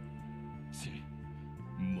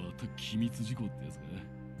また機密事項ってやつか。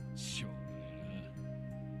しょうがね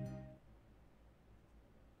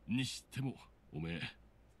えな。にしてもおめえ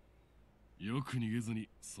よく逃げずに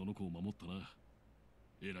その子を守ったな。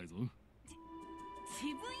偉いぞ。自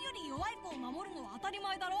分より弱い子を守るのは当たり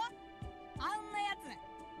前だろ。あんなやつ全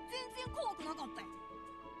然怖くなかったよ。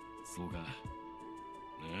そうか。ね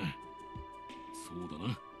え、そうだ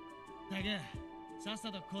な。たく、さっ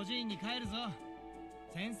さと孤児院に帰るぞ。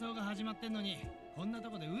戦争が始まってんのにこんな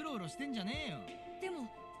とこでうろうろしてんじゃねえよ。でも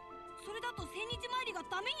それだと千日参りが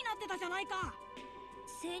ダメになってたじゃないか。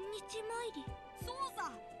千日参り。そう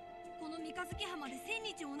さ、この三日月浜で千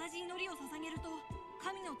日同じ祈りを捧げると、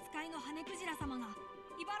神の使いの羽クジラ様が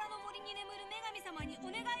茨の森に眠る女神様に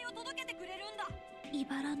お願いを届けてくれるんだ。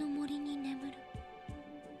茨の森に眠る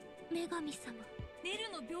女神様。ネ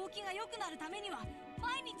ルの病気が良くなるためには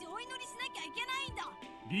毎日お祈りしなきゃいけないんだ。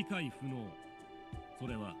理解不能。そ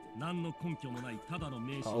れは何の根拠もないただの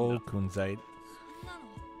迷信だ。Oh, Kunzite. そんなの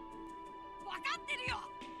分かってるよ。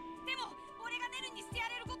でも俺がネルにしてや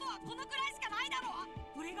れることはこのくらいしかないだろう。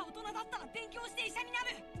俺が大人だったら勉強して医者にな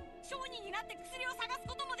る。商人になって薬を探す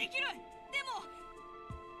こともできる。でも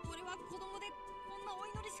俺は子供でこんなお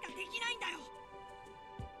祈りしかできないんだよ。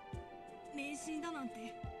迷信だなん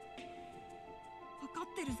て分かっ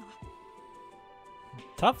てるさ。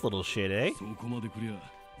Tough little shit, eh? そこまでくりゃ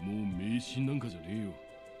もう迷信なんかじゃねえよ。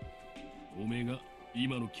おめえが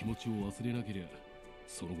今の気持ちを忘れなけりゃ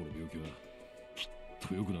その後の病気はきっ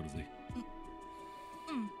と良くなるぜ。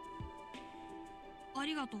あ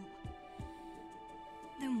りがとう。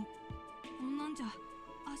でもこんなんじゃ明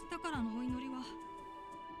日からのお祈りは。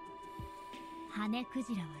羽ク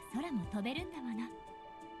ジラは空も飛べるんだもの。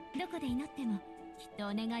どこで祈ってもきっと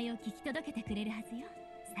お願いを聞き届けてくれるはずよ。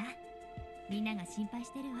さあ、みんなが心配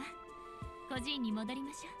してるわ。孤児院に戻り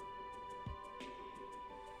ましょ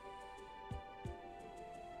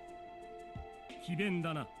詭弁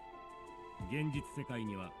だな。現実世界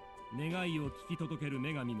には願いを聞き届ける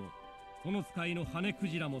女神もその使いの羽ク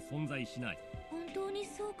ジラも存在しない。本当に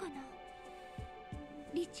そうかな。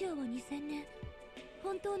リチアは2000年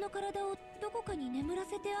本当の体をどこかに眠ら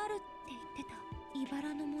せてあるって言ってた。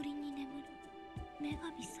茨の森に眠る女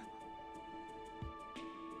神様。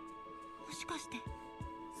もしかして。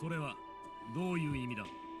それはどういう意味だ。な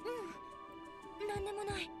んでも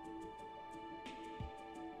ない。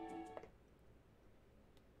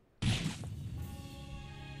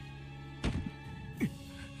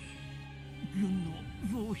軍の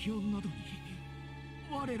増票などに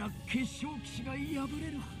我ら結晶騎士が敗れるはず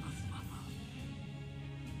だ。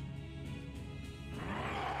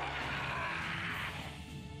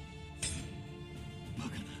バカ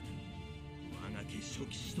だ。我が結晶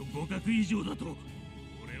騎士と互角以上だと。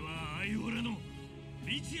俺はアイオラの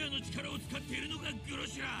リチアの力を使っているのかグロ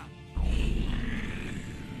シラ。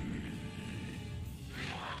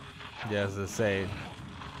 Yeah, as I say.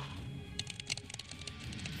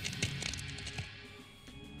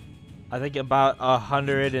 I think about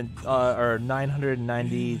 100 and or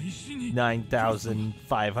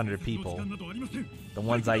 999,500 people, the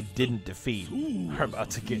ones I didn't defeat, are about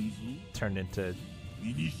to get turned into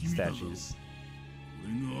statues. こ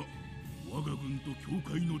れが我が軍と教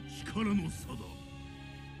会の力の差だ。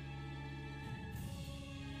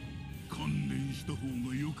観念した方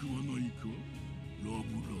がよくはないか、ラブラ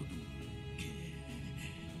ド。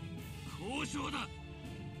交渉だ。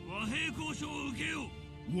和平交渉を受けよう。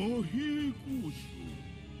和平交渉。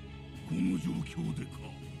この状況でか。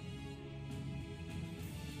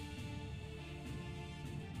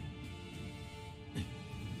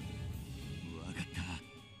わかった。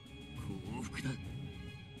降伏だ。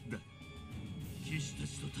騎士た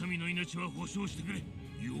ちと民の命は保証してくれ。よ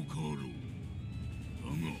かろう。だ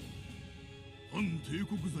が反帝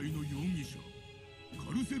国罪の容疑者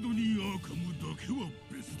カルセドニー・アーカムだけは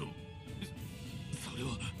別だ。それ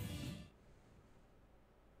はた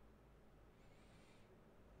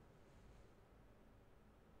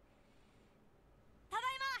だい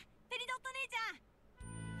まペリドット姉ちゃ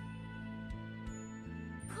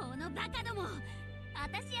ん。このバカども、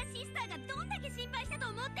私やシスターがどんだけ心配したと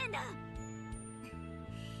思ってんだ。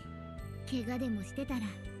怪我でもしてたら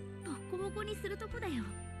ボッコボコにするとこだよ。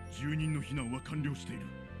住人の避難は完了している。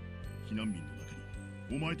避難民の中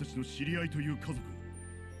にお前たちの知り合いという家族。あ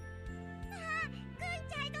あ、クン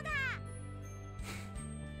チャイトだ。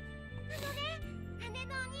姉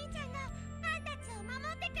のお兄ちゃんがあんたちを守っ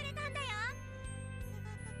てくれたんだよ。すご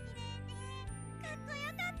く綺麗でかっこ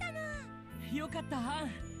よかったの。よかったハ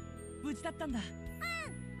ン、無事だったんだ。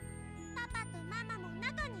パパとママも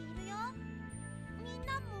中にいるよ。みん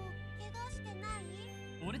なも怪我してない？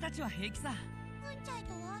俺たちは平気さ。グンチャイ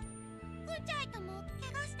とは？グンチャイとも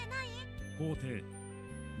怪我してない？皇帝、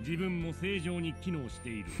自分も正常に機能して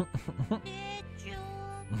いる。霊長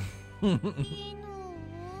機能？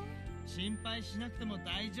心配しなくても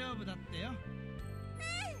大丈夫だってよ。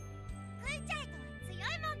グンチャイとは強い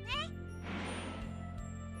もんね。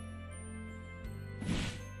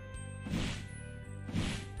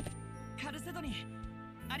カルセドニー、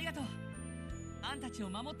ありがとう。アンたちを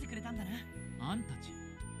守ってくれたんだな。アンたち？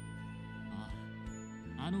あ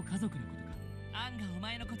あ、あの家族のことか。アンがお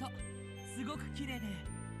前のことすごく綺麗で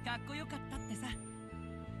かっこよかったってさ。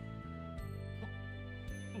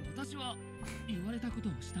私は言われたこと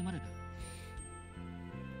をしたまでだ。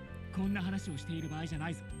こんな話をしている場合じゃな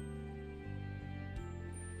いぞ。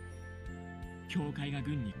教会が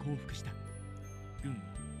軍に降伏した。軍は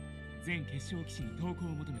全結晶騎士に投降を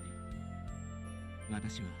求めている。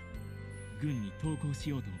私は軍に投降し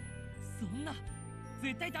ようと思う。そんな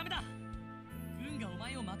絶対ダメだ。軍がお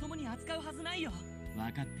前をまともに扱うはずないよ。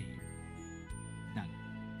分かっている。だが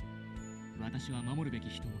私は守るべき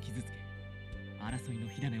人を傷つけ争いの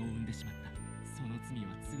火種を生んでしまった。その罪は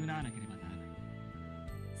償わなければならない。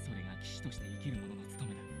それが騎士として生きる者の務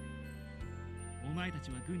めだ。お前たち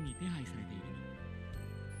は軍に手配されている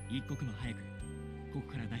身。一刻も早くこ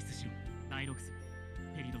こから脱出しろ。ダイロクス、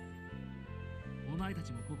ペリドット、お前た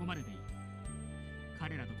ちもここまででいい。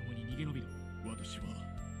彼らと共に逃げ延びろ。私は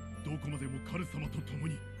どこまでもカル様と共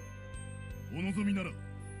に。お望みなら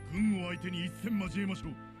軍を相手に一戦交えましょ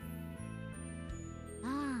う。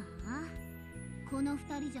ああ、この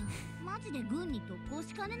二人じゃマジで軍に特攻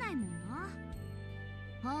しかねないもんな。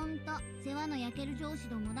ほんと世話の焼ける上司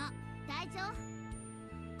どもだ。隊長、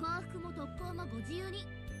降伏も特攻もご自由に。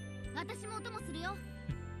私もお供するよ。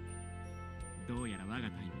どうやら我が隊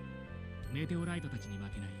もメテオライトたちに負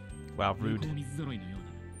けない。Wow, rude. 向こう水揃いのようだ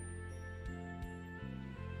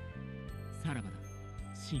な。さらばだ、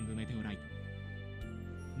シングメテオライト。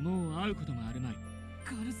もう会うこともあるまい。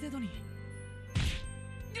カルセドニー。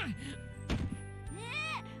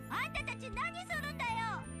あんたたち何するんだ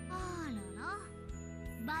よ。あら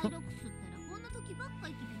ら、バイロクスったらこんな時ばっか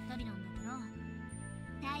息ぴったりなんだか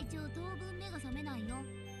ら。隊長当分目が覚めないよ。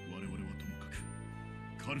我々はともかく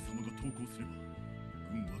カル様が投降すれば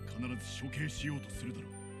軍は必ず処刑しようとするだろ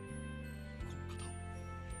う。この方を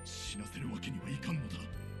死なせるわけにはいかんのだ。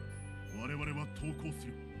我々は投降す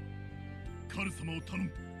る。カル様を頼む。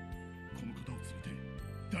この方を連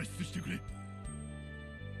れて脱出してくれ。って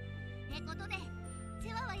ことで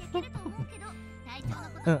世話は焼けると思うけど隊長の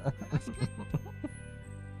ことよろしく。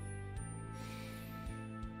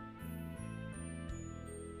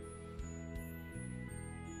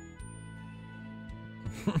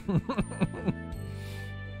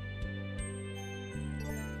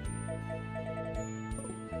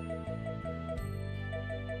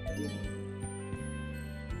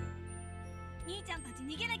兄ちゃんたち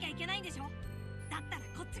逃げなきゃいけないんでしょ。だったら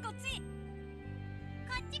こっちこっち。こ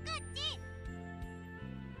っちこっち。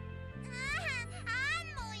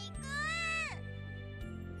もう行く。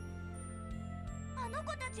あの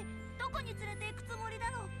子たちどこに連れて行くつもり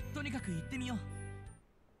だろう。とにかく行ってみよう。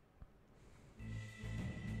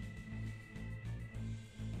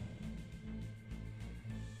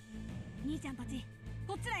兄ちゃんたち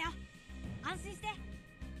こっちだよ。安心して、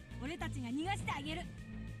俺たちが逃がしてあげる。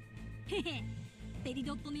へへ、ペリ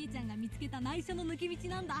ドット姉ちゃんが見つけた内緒の抜け道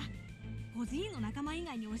なんだ。孤児院の仲間以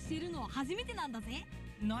外に教えるのは初めてなんだぜ。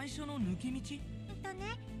内緒の抜け道？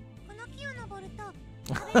この木を登ると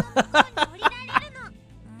壁の向こうに降りられるの。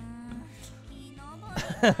木登り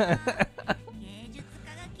か。芸術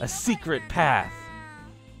家が木登りなんだ。 A secret path.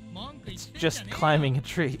 文句言 It's ってんじゃ just ねえよ。 climbing a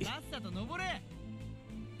tree. さっさと登れ。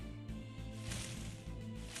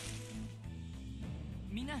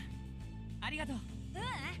みんなありがとう。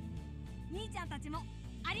兄ちゃんたちも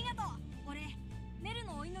ありがとう。俺ネル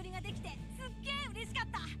のお祈りができてすっげえ嬉しかっ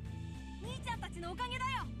た。兄ちゃんたちのおかげだ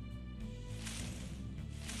よ。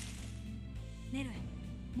ネル、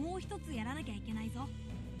もう一つやらなきゃいけないぞ。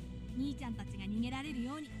兄ちゃんたちが逃げられる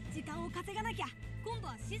ように時間を稼がなきゃ。今度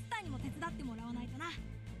はシスターにも手伝ってもらわないとな。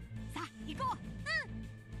さあ行こう。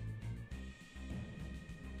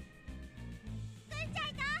グンチャ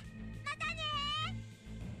イとまたね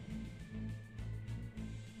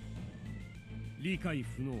理解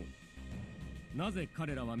不能。なぜ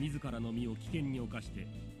彼らは自らの身を危険に侵して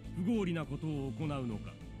不合理なことを行うの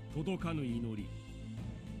か。届かぬ祈り、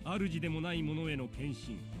主でもない者への献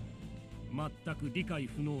身、全く理解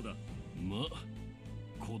不能だ。まあ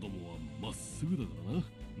子供はまっすぐだからな。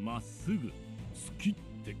まっすぐ。好きっ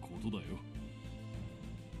てことだよ。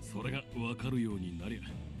それが分かるようになりゃ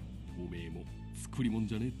おめえも作り物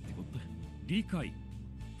じゃねえってことだ。理解。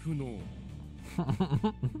くの。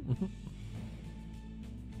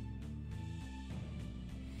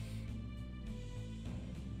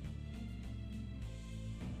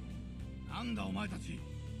なんだお前たち、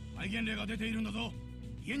戒厳令が出ているんだぞ。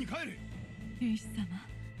家に帰れ。兵士様、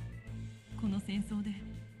この戦争で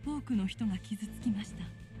多くの人が傷つきました。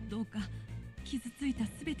どうか傷ついた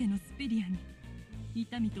すべてのスペリアに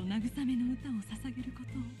痛みと慰めの歌を捧げるこ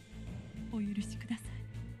とをお許しください。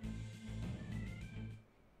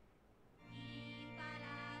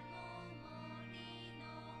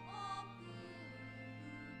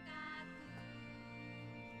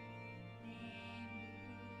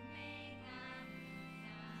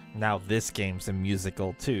Now this game's a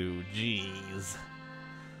musical too. Jeez.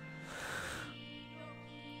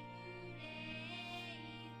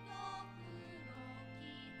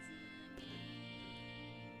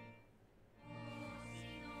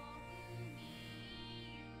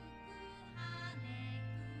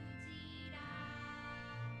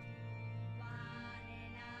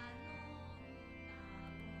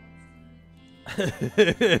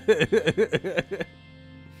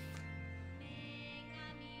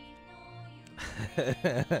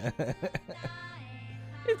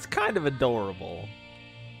 It's kind of adorable.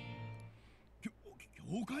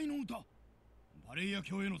 教会の歌。バレエや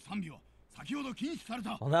教への賛美は先ほど禁止され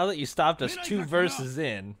た。 Well, now that you stopped us 2 verses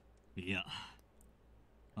in. いや、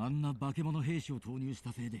あんな化け物兵士を投入し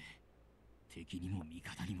たせいで敵にも味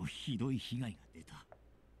方にもひどい被害が出た。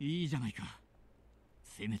いいじゃないか。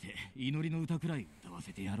せめて祈りの歌くらい歌わ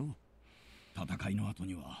せてやろう。戦いの後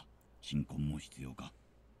には鎮魂も必要か。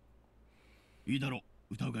いいだろ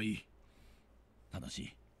う、歌うがいい。ただ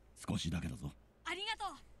し少しだけだぞ。ありが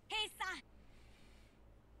とう、兵士さん。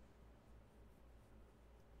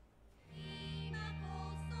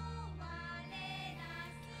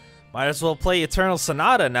Might as well play Eternal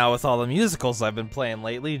Sonata now with all the musicals I've been playing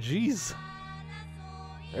lately. Jeez.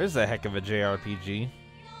 There's a heck of a JRPG.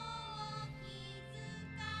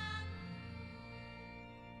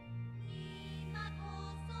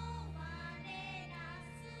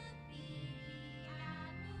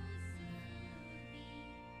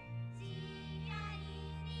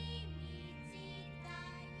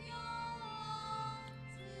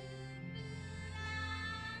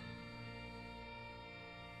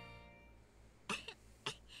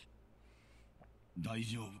 大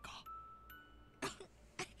丈夫か。で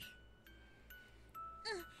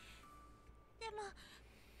も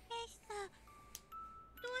兵士さん、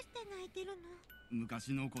どうして泣いてるの？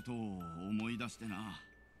昔のことを思い出してな。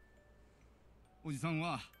おじさん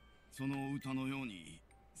はその歌のように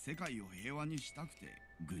世界を平和にしたくて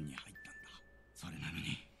軍に入ったんだ。それなの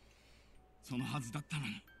に、そのはずだったの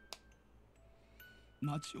に、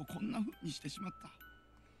町をこんな風にしてしまった。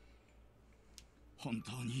本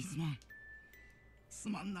当にすまん。す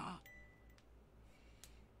まんな。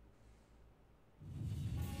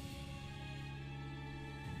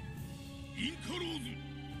インカローズ、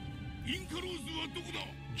インカローズはどこだ？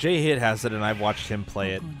 J-Hit has it and I've watched him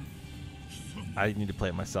play it. I need to play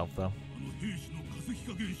it myself though. あの兵士の化石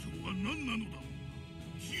化現象は何なのだ？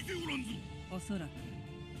聞いておらんぞ。おそらく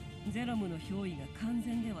ゼロムの憑依が完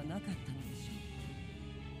全ではなかったのでし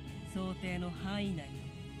ょう。想定の範囲内の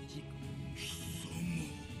事故。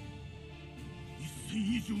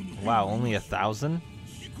 Wow, only 1,000?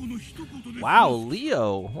 Wow,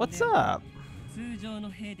 Leo, what's up? 通常の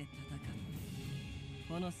兵で戦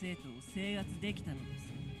う。この生徒を制圧できたのです。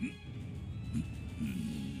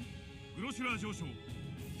グロシュラー上将、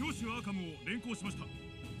教師アーカムを連行しました。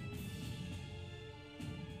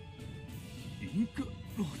インカロ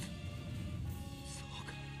ーズ、そう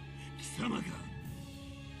か、貴様が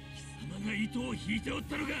糸を引いておっ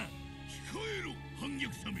たのか。控えろ、反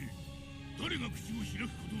逆者め。誰が口を開く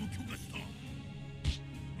ことを許可した？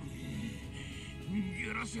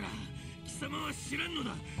グロシュラ、貴様は知らんの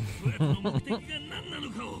だ。そやつの目的が何なの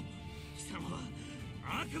かを。貴様は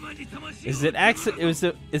悪魔に魂を。 Is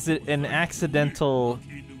it an accidental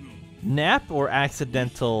nap or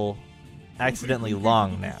accidentally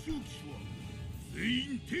long nap?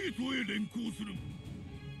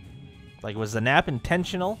 Like, was the nap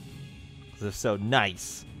intentional? 'Cause if so,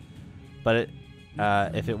 nice. But it,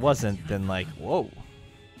 if it wasn't, then like, whoa.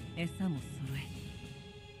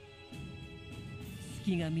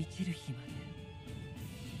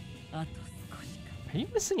 Are you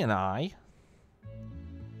missing an eye?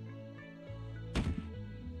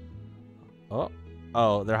 Oh,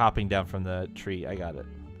 oh, they're hopping down from the tree. I got it.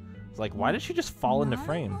 It's like, why did she just fall into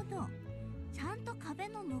frame?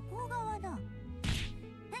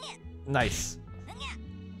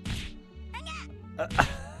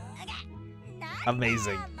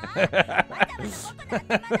 Amazing.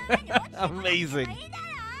 Amazing.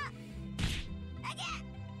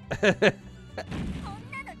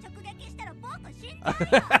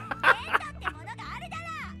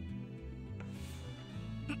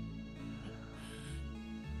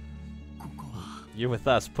 You're with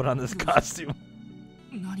us. Put on this costume.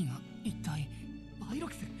 何が一体バイロ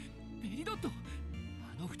クス、ペリドット、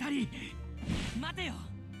あの二人。待てよ。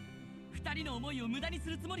二人の思いを無駄にす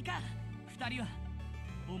るつもりか。二人は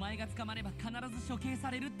お前が捕まれば必ず処刑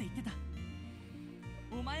されるって言ってた。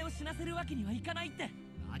お前を死なせるわけにはいかないって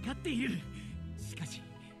分かっている。しかし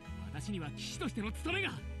私には騎士としての務め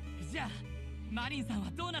が。じゃあマリンさん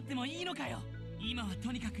はどうなってもいいのかよ。今は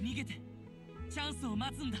とにかく逃げてチャンスを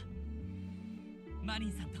待つんだ。マリ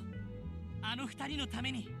ンさんとあの二人のた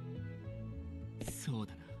めに。そう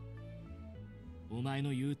だな。お前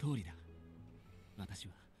の言う通りだ。私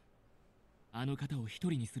はあの方を一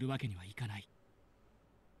人にするわけにはいかない。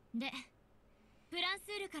で、フランス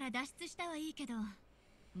ールから脱出したはいいけど、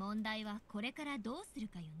問題はこれからどうする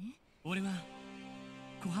かよね。俺は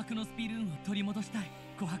琥珀のスピルーンを取り戻したい。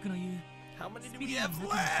琥珀の言うスピリアの中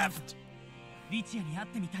のリチアに会っ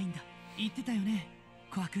てみたいんだ。言ってたよね、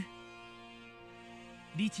琥珀。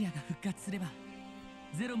リチアが復活すれば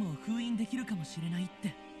ゼロムを封印できるかもしれないっ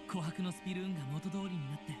て。琥珀のスピルーンが元通りに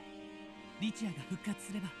なってリチアが復活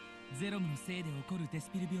すれば、ゼロムのせいで起こるデス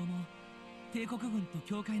ピル病も帝国軍と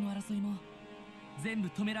教会の争いも全部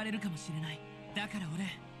止められるかもしれない。だから俺、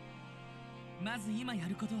まず今や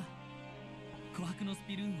ることは琥珀のス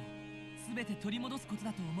ピルーンを全て取り戻すこと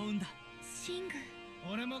だと思うんだ。シング、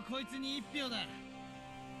俺もこいつに一票だ。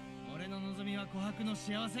俺の望みは琥珀の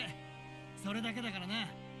幸せ、それだけだからな。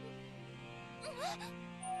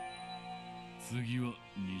次は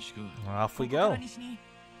西か。 Off we ここか go. ら西に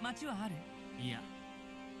町はある？いや、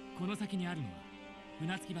この先にあるのは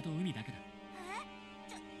船着き場と海だけだ。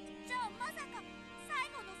じゃあまさか最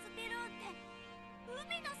後のスピルーンって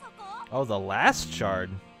海の底？ Oh, the last shard.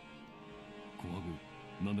 琥珀、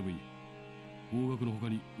なんでもいい。方角の他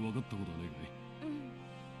に分かったことはないかい？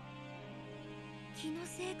気の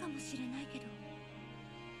せいかもしれないけど、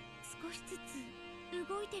少しずつ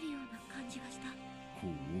動いてるような感じがした。ほ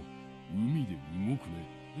う、海で動くね。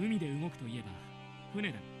海で動くといえば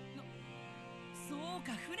船だ。そう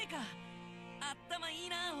か、船か。頭いい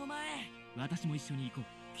なお前。私も一緒に行こ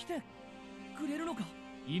う。来てくれるのか？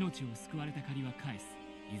命を救われた借りは返す。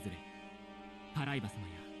いずれパライバ様や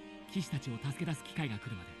騎士たちを助け出す機会が来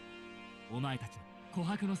るまで、お前たちの琥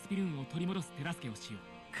珀のスピルーンを取り戻す手助けをしよ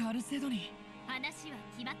う。カルセドに話は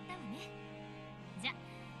決まったわね。じゃ、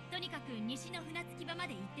とにかく西の船着き場ま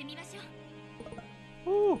で行ってみましょう。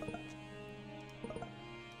 Woo.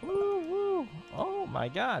 Woo, woo. Oh my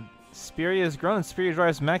god. Spiria has grown. Spiria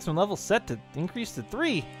drives maximum level set to increase to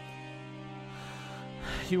 3.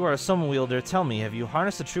 You are a summon wielder. Tell me, have you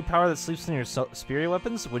harnessed the true power that sleeps in your Spiria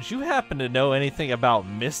weapons? Would you happen to know anything about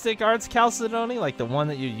Mystic Arts, Chalcedony? Like the one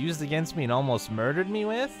that you used against me and almost murdered me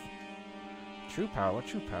with? True power? What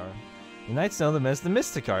true power? The knights know them as the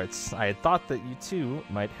Mystic Arts. I had thought that you too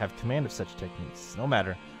might have command of such techniques. No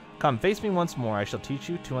matter. Come, face me once more. I shall teach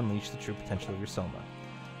you to unleash the true potential of your Soma.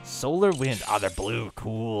 Solar Wind. Ah, they're blue.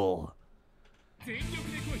 Cool.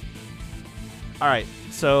 Alright,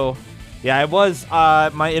 so... yeah, I was,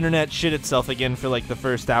 my internet shit itself again for like the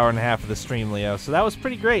first hour and a half of the stream, Leo. So that was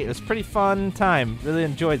pretty great. It was a pretty fun time. Really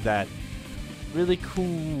enjoyed that. Really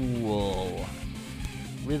cool.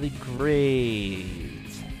 Really great.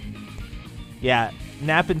 Yeah,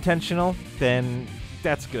 nap intentional, then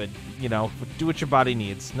that's good. You know, do what your body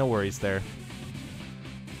needs. No worries there.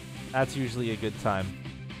 That's usually a good time.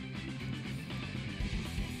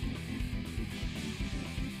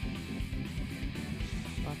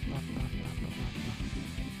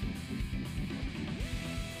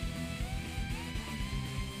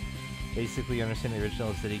 Basically, understand the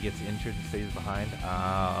original is that he gets injured and stays behind.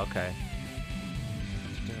 Ah, okay.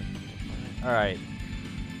 Alright.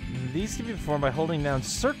 These can be performed by holding down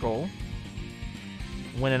circle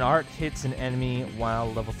when an art hits an enemy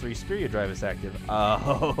while level 3 Spiria Drive is active.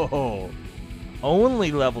 Oh,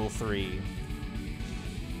 only level 3.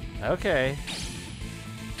 Okay.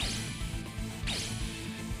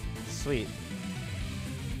 Sweet.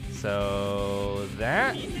 So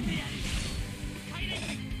that...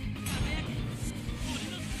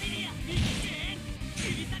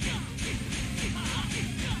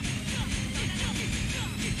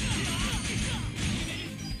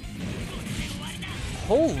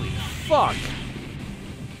 Holy fuck!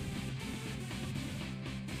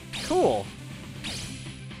 Cool.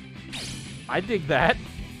 I dig that.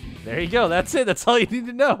 There you go. That's it. That's all you need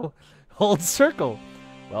to know. Hold circle.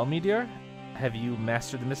 Well, Meteor, Have you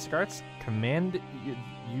mastered the mystic arts? Command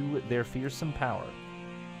you their fearsome power.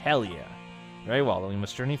 Hell yeah. Very well, then we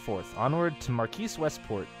must journey forth, onward to Marquise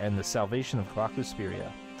Westport and the salvation of Cloacus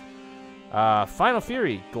Spiria. Final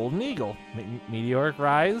Fury, Golden Eagle, Meteoric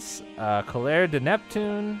Rise, Colère de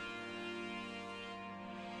Neptune,